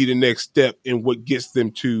might be the next step in what gets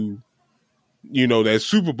them to, that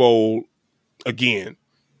Super Bowl again.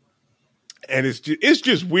 And it's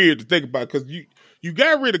just weird to think about, because you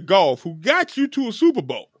got rid of Goff, who got you to a Super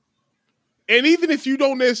Bowl. And even if you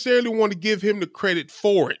don't necessarily want to give him the credit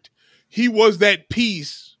for it, he was that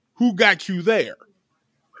piece who got you there.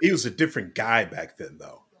 He was a different guy back then,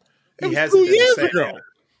 though. He has 2 years ago.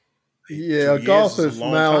 Yeah, Goff is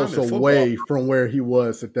miles away from where he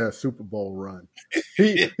was at that Super Bowl run.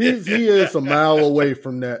 He is a mile away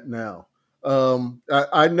from that now.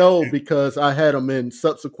 I know because I had him in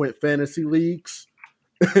subsequent fantasy leagues,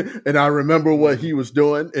 and I remember what he was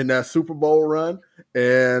doing in that Super Bowl run,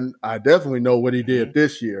 and I definitely know what he did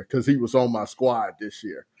this year because he was on my squad this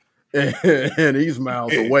year, and he's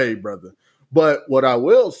miles away, brother. But what I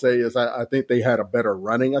will say is I think they had a better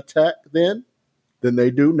running attack then than they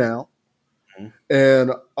do now,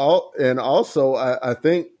 and also I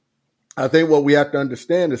think what we have to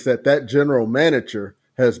understand is that general manager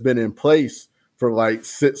has been in place for like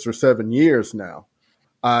 6 or 7 years now.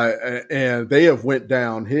 And they have went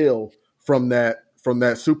downhill from that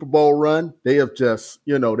Super Bowl run. They have just,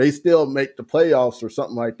 they still make the playoffs or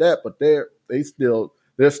something like that, but they're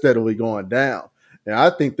steadily going down. And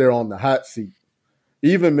I think they're on the hot seat.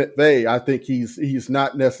 Even McVay, I think he's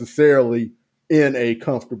not necessarily in a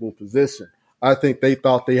comfortable position. I think they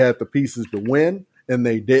thought they had the pieces to win, and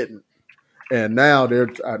they didn't. And now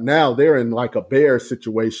they're in like a bear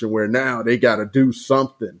situation where now they got to do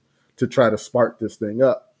something to try to spark this thing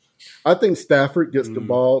up. I think Stafford gets the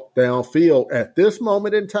ball downfield at this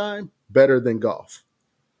moment in time better than Goff.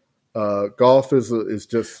 Goff is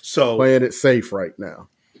just playing it safe right now.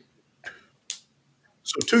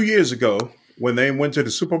 So 2 years ago, when they went to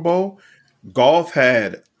the Super Bowl, Goff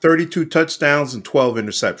had 32 touchdowns and 12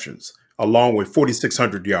 interceptions, along with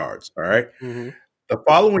 4,600 yards. All right. Mm-hmm. The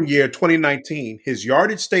following year, 2019, his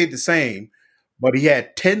yardage stayed the same, but he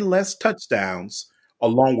had 10 less touchdowns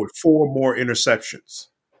along with 4 more interceptions.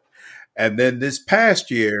 And then this past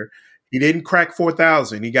year, he didn't crack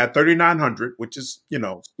 4,000. He got 3,900, which is,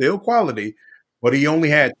 still quality, but he only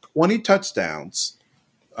had 20 touchdowns.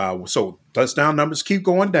 So touchdown numbers keep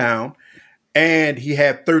going down, and he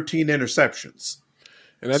had 13 interceptions.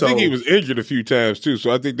 And I think he was injured a few times too.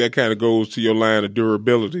 So I think that kind of goes to your line of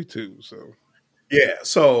durability too. So. Yeah,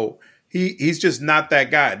 so he's just not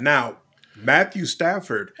that guy. Now, Matthew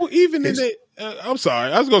Stafford. Well, even in that, I'm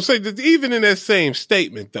sorry, I was going to say that even in that same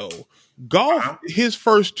statement, though, Goff, his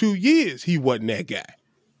first 2 years, he wasn't that guy.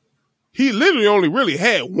 He literally only really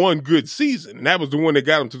had one good season, and that was the one that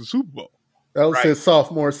got him to the Super Bowl. That was his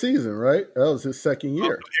sophomore season, right? That was his second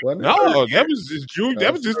year, wasn't it? No, that was his junior.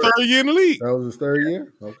 That was his third year in the league. That was his third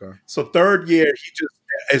year? Okay. So third year,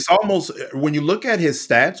 it's almost, when you look at his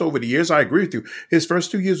stats over the years, I agree with you. His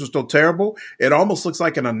first 2 years were still terrible. It almost looks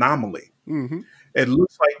like an anomaly. Mm-hmm. It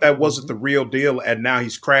looks like that wasn't the real deal, and now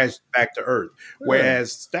he's crashed back to earth.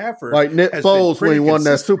 Whereas Stafford, like Nick Foles when he won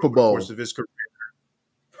that Super Bowl. Of his career.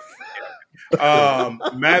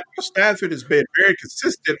 Matthew Stafford has been very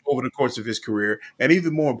consistent over the course of his career, and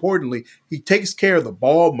even more importantly, he takes care of the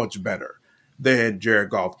ball much better than Jared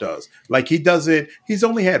Goff does. Like he's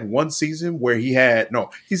only had one season where he's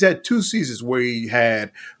had 2 seasons where he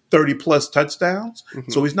had 30 plus touchdowns.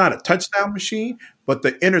 Mm-hmm. So he's not a touchdown machine, but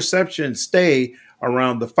the interceptions stay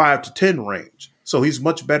around the 5 to 10 range. So he's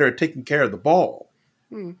much better at taking care of the ball.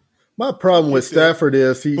 My problem with Stafford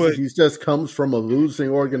is he just comes from a losing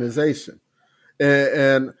organization.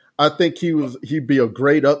 And I think he'd be a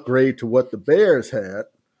great upgrade to what the Bears had,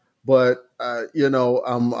 but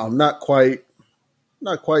I'm not quite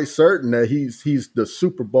certain that he's the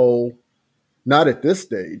Super Bowl, not at this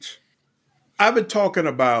stage. I've been talking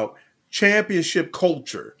about championship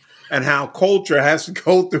culture and how culture has to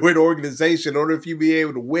go through an organization in order for you to be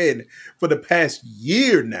able to win for the past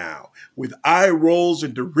year now, with eye rolls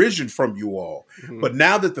and derision from you all. Mm-hmm. But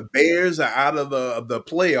now that the Bears are out of the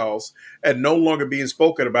playoffs and no longer being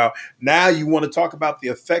spoken about, now you want to talk about the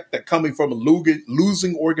effect that coming from a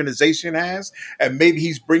losing organization has, and maybe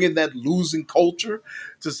he's bringing that losing culture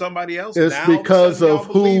to somebody else. It's now because of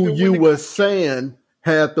who you were saying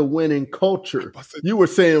had the winning culture. You were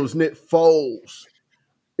saying it was Nick Foles.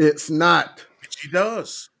 It's not. He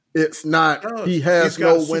does. It's not. He has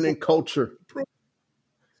no winning culture.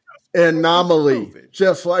 Anomaly.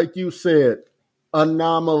 Just like you said.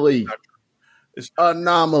 Anomaly.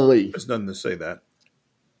 Anomaly. There's nothing to say that.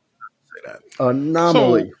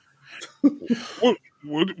 Anomaly. So,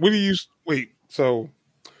 what do you wait? So,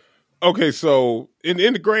 okay. So in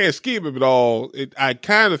the grand scheme of it all, I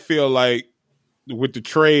kind of feel like with the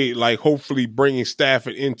trade, like hopefully bringing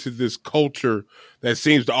Stafford into this culture that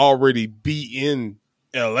seems to already be in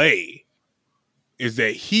LA, is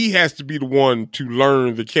that he has to be the one to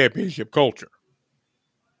learn the championship culture.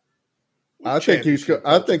 I think he's going to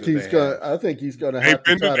have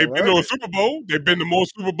to. They've been to a Super Bowl. They've been to more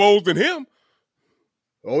Super Bowls than him.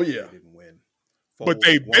 Oh yeah, didn't win. But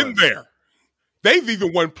they've been there. They've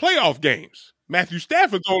even won playoff games. Matthew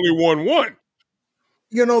Stafford's only won one.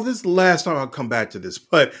 You know, this is the last time I'll come back to this,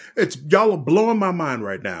 but y'all are blowing my mind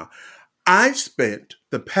right now. I've spent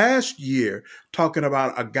the past year talking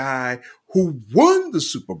about a guy who won the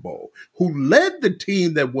Super Bowl, who led the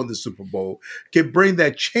team that won the Super Bowl, can bring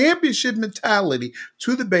that championship mentality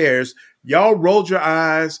to the Bears. Y'all rolled your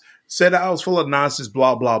eyes, said I was full of nonsense,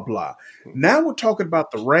 blah, blah, blah. Now we're talking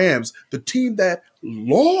about the Rams, the team that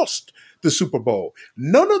lost the Super Bowl.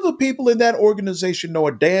 None of the people in that organization know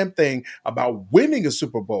a damn thing about winning a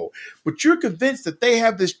Super Bowl, but you're convinced that they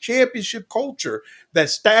have this championship culture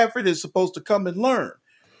that Stafford is supposed to come and learn.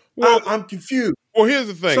 Well, I'm confused. Well, here's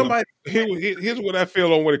the thing. Here's what I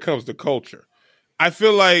feel on when it comes to culture. I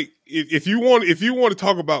feel like if you want to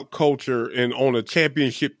talk about culture and on a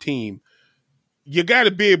championship team, you got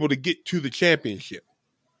to be able to get to the championship.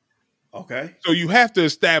 Okay. So you have to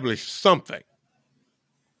establish something.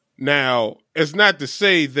 Now, it's not to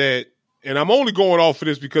say that, and I'm only going off of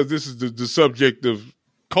this because this is the subject of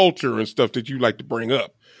culture and stuff that you like to bring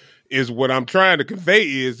up, is what I'm trying to convey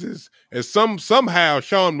is somehow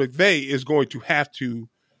Sean McVay is going to have to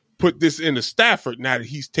put this into Stafford now that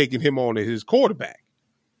he's taking him on as his quarterback.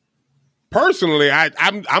 Personally,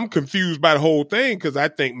 I'm confused by the whole thing because I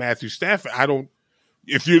think Matthew Stafford,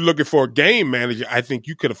 if you're looking for a game manager, I think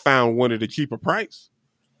you could have found one at a cheaper price.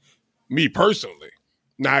 Me personally.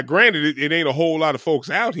 Now, granted, it ain't a whole lot of folks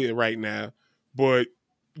out here right now, but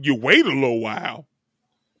you wait a little while,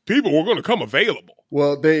 people were going to come available.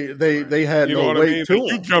 Well, they had no wait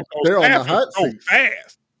to them. They're on the hot seat.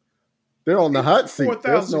 Fast. They're on the hot seat.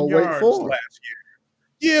 There's no wait for them.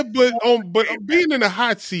 Yeah, but being in the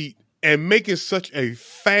hot seat and making such a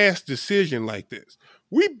fast decision like this,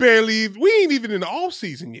 we ain't even in the off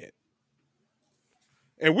season yet.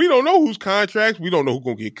 And we don't know whose contracts. We don't know who's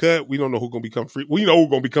going to get cut. We don't know who's going to become free. We know who's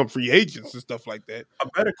going to become free agents and stuff like that. A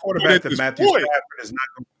better quarterback than Matthew Stafford is not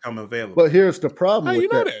going to become available. But here's the problem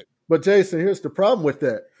with that. But Jason, here's the problem with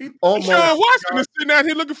that. Sean Watson is sitting out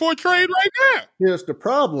here looking for a trade right now. Here's the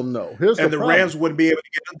problem, though. The Rams wouldn't be able to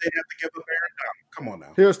get them. They'd have to give up Aaron Donald. Come on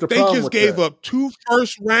now. Here's the problem. They just gave up 2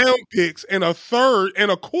 first-round picks and a third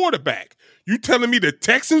and a quarterback. You telling me the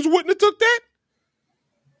Texans wouldn't have took that?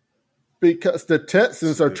 Because the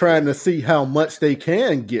Texans are trying to see how much they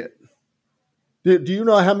can get. Do you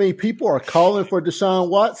know how many people are calling for Deshaun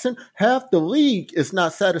Watson? Half the league is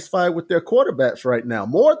not satisfied with their quarterbacks right now.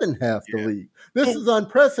 More than half the league. This is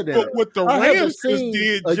unprecedented. But what the Rams just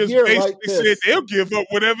did, just basically said they'll give up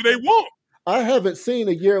whatever they want. I haven't seen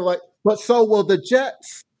a year like, but so will the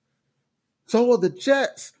Jets. So will the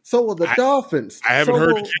Jets. So will the Dolphins. I haven't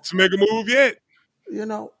heard the Jets make a move yet. You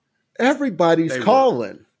know, everybody's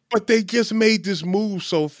calling. But they just made this move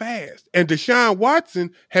so fast. And Deshaun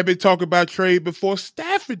Watson had been talking about trade before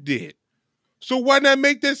Stafford did. So why not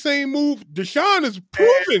make that same move? Deshaun has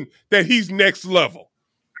proven that he's next level.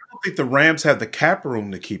 I don't think the Rams have the cap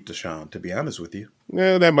room to keep Deshaun, to be honest with you.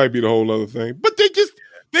 Yeah, that might be the whole other thing. But they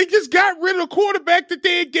just got rid of a quarterback that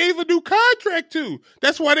they gave a new contract to.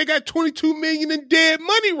 That's why they got $22 million in dead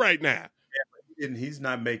money right now. And he's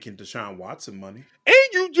not making Deshaun Watson money. And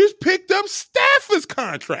you just picked up Stafford's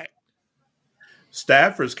contract.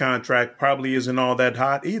 Stafford's contract probably isn't all that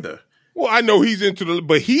hot either. Well, I know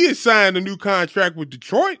but he had signed a new contract with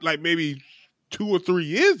Detroit like maybe 2 or 3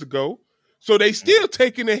 years ago. So they still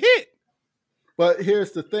taking a hit. But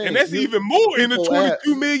here's the thing. And that's even more in the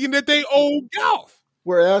 $22 million that they owe Goff.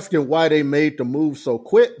 We're asking why they made the move so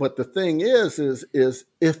quick, but the thing is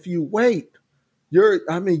if you wait,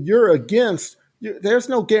 you're against. There's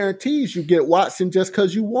no guarantees you get Watson just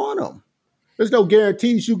because you want him. There's no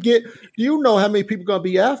guarantees you get. You know how many people are going to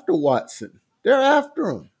be after Watson? They're after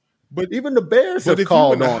him. But even the Bears have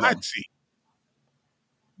called on him.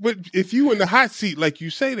 But if you in the hot seat, like you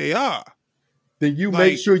say they are, then you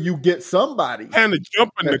make sure you get somebody kind of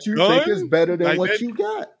jumping that you think is better than what you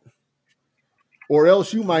got. Or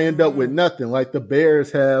else you might end up with nothing, like the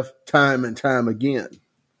Bears have time and time again.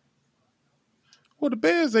 Well, the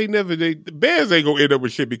Bears ain't gonna end up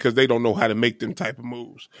with shit because they don't know how to make them type of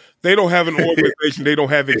moves. They don't have an organization. They don't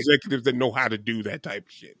have executives that know how to do that type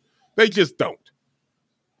of shit. They just don't.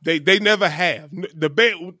 They never have.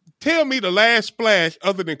 Tell me the last splash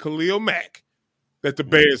other than Khalil Mack that the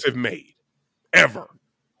Bears have made ever.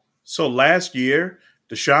 So last year,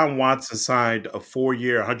 Deshaun Watson signed a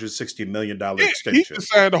 4-year, $160 million extension. He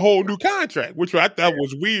just signed a whole new contract, which I thought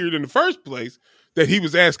was weird in the first place, that he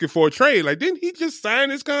was asking for a trade. Like, didn't he just sign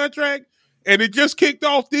his contract? And it just kicked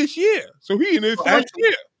off this year. So he in his first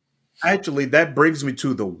year. Actually, that brings me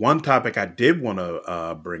to the one topic I did want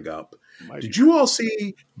to bring up. Did you all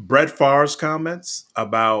see Brett Favre's comments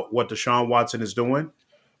about what Deshaun Watson is doing?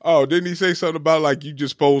 Oh, didn't he say something about, like, you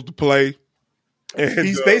just supposed to play? And,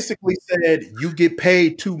 he's basically said you get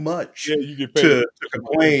paid too much to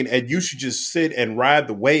complain, and you should just sit and ride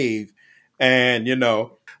the wave. And,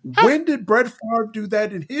 when did Brett Favre do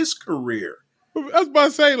that in his career? I was about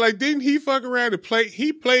to say, like, didn't he fuck around and play?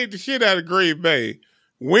 He played the shit out of Green Bay,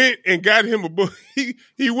 went and got him a book.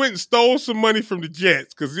 He went and stole some money from the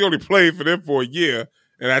Jets because he only played for them for a year.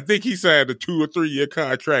 And I think he signed a 2 or 3 year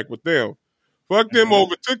contract with them. Fucked them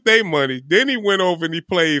over, took their money. Then he went over and he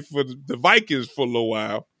played for the Vikings for a little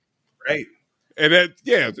while. Right. And I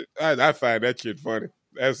find that shit funny.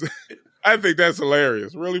 I think that's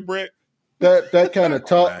hilarious. Really, Brett? That kind of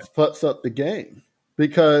fucks up the game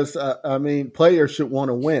because, players should want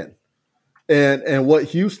to win. And what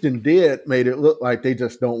Houston did made it look like they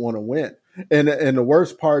just don't want to win. And the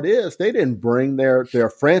worst part is they didn't bring their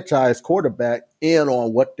franchise quarterback in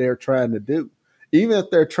on what they're trying to do. Even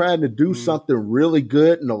if they're trying to do something really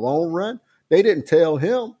good in the long run, they didn't tell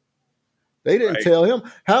him. They didn't tell him.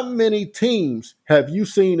 How many teams have you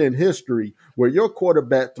seen in history where your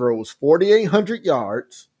quarterback throws 4,800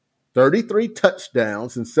 yards, 33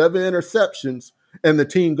 touchdowns, and 7 interceptions, and the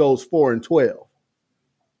team goes 4-12?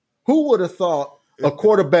 Who would have thought a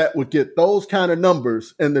quarterback would get those kind of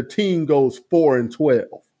numbers and the team goes 4-12?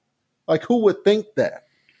 Like, who would think that?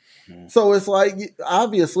 So it's like,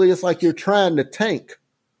 obviously, it's like you're trying to tank.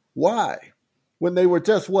 Why? When they were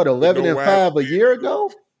just, 11-5 a year ago?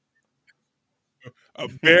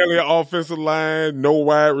 Barely an offensive line, no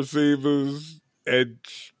wide receivers, and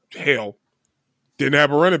hell, didn't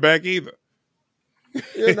have a running back either.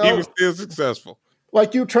 He was still successful.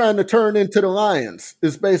 Like you trying to turn into the Lions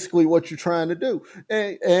is basically what you're trying to do.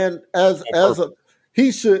 And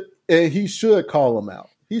he should call him out.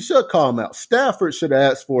 He should call him out. Stafford should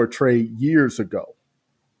have asked for a trade years ago.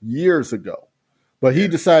 But he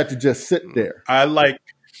decided to just sit there. I like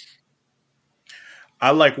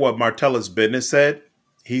what Martellus Bennett said.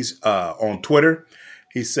 He's on Twitter.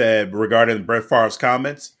 He said regarding Brett Favre's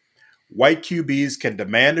comments, white QBs can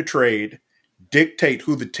demand a trade, dictate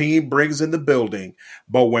who the team brings in the building,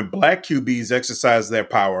 but when black QBs exercise their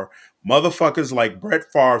power, motherfuckers like Brett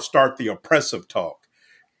Favre start the oppressive talk.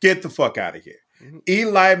 Get the fuck out of here.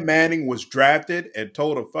 Eli Manning was drafted and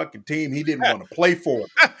told a fucking team he didn't want to play for.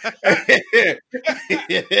 Ain't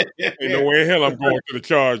no way in hell I'm going to the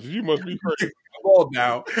Chargers. You must be crazy. Come on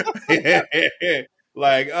now. Yeah,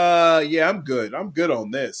 I'm good. I'm good on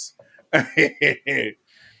this. Come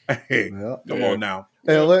on now.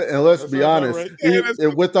 And let's be honest,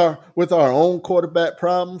 right. With our own quarterback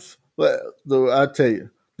problems, I tell you,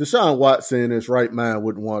 Deshaun Watson in his right mind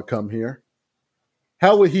wouldn't want to come here.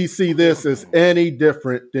 How would he see this as any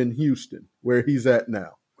different than Houston, where he's at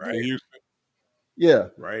now? Right. Houston. Yeah.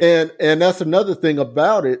 Right. And that's another thing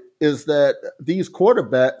about it is that these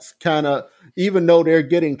quarterbacks kind of, even though they're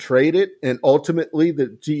getting traded and ultimately the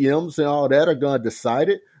GMs and all that are going to decide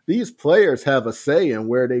it, these players have a say in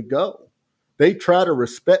where they go. They try to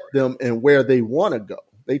respect them and where they want to go.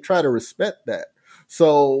 They try to respect that.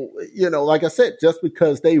 So, like I said, just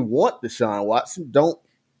because they want Deshaun Watson,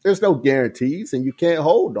 there's no guarantees, and you can't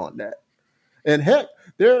hold on that. And heck,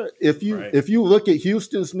 if you look at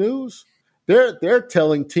Houston's news, they're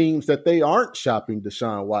telling teams that they aren't shopping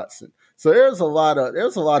Deshaun Watson. So there's a lot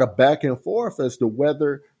of back and forth as to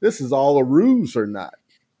whether this is all a ruse or not.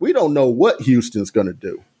 We don't know what Houston's going to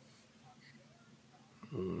do.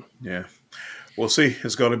 Yeah. We'll see.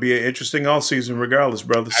 It's going to be an interesting offseason regardless,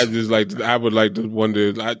 brothers. I would like to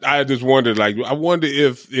wonder. I just wondered, I wonder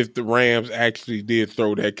if the Rams actually did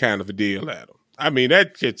throw that kind of a deal at him. I mean,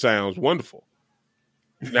 that shit sounds wonderful.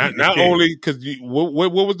 Not only because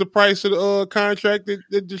what was the price of the contract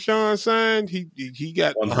that Deshaun signed? He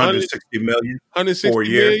got $160 million, 160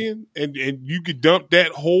 million, and you could dump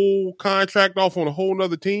that whole contract off on a whole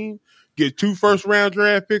nother team, get 2 first-round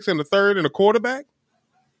draft picks and a third and a quarterback.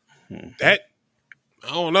 That,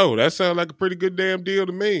 I don't know. That sounds like a pretty good damn deal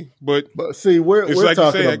to me. But see, we're like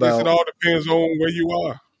talking about. I guess it all depends on where you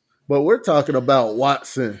are. But we're talking about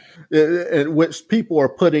Watson, in which people are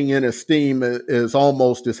putting in esteem is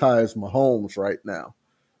almost as high as Mahomes right now.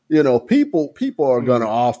 You know, people are going to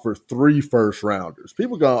offer 3 first-rounders.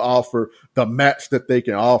 People are going to offer the max that they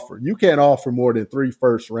can offer. You can't offer more than 3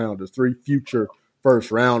 first-rounders, 3 future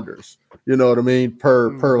first-rounders. You know what I mean?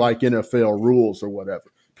 Per like NFL rules or whatever.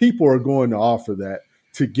 People are going to offer that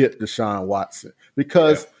to get Deshaun Watson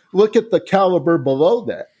because look at the caliber below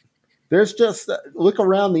that. There's just look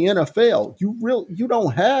around the NFL. You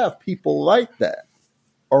don't have people like that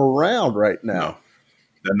around right now. No,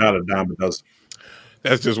 they're not a dime a dozen.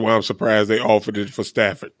 That's just why I'm surprised they offered it for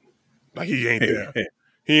Stafford. Like he ain't there.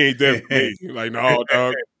 He ain't there for me. Like no,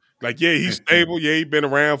 dog. Like yeah, he's stable. Yeah, he been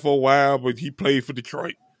around for a while, but he played for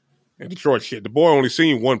Detroit. And Detroit shit. The boy only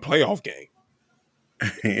seen 1 playoff game.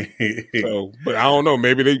 So, but I don't know.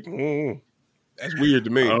 Maybe that's weird to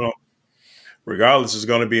me. I don't know. Regardless, it's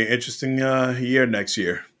going to be an interesting year next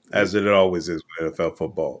year, as it always is with NFL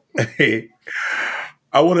football.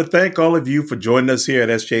 I want to thank all of you for joining us here at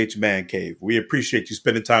SJH Man Cave. We appreciate you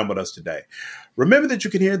spending time with us today. Remember that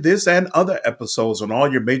you can hear this and other episodes on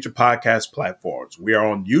all your major podcast platforms. We are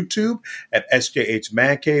on YouTube at SJH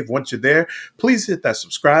Man Cave. Once you're there, please hit that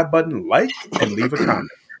subscribe button, like, and leave a comment.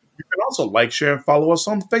 You can also like, share, and follow us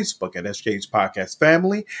on Facebook at SJH Podcast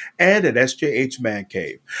Family and at SJH Man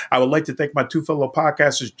Cave. I would like to thank my 2 fellow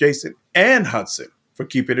podcasters, Jason and Hudson, for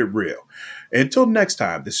keeping it real. Until next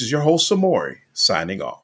time, this is your host, Samori, signing off.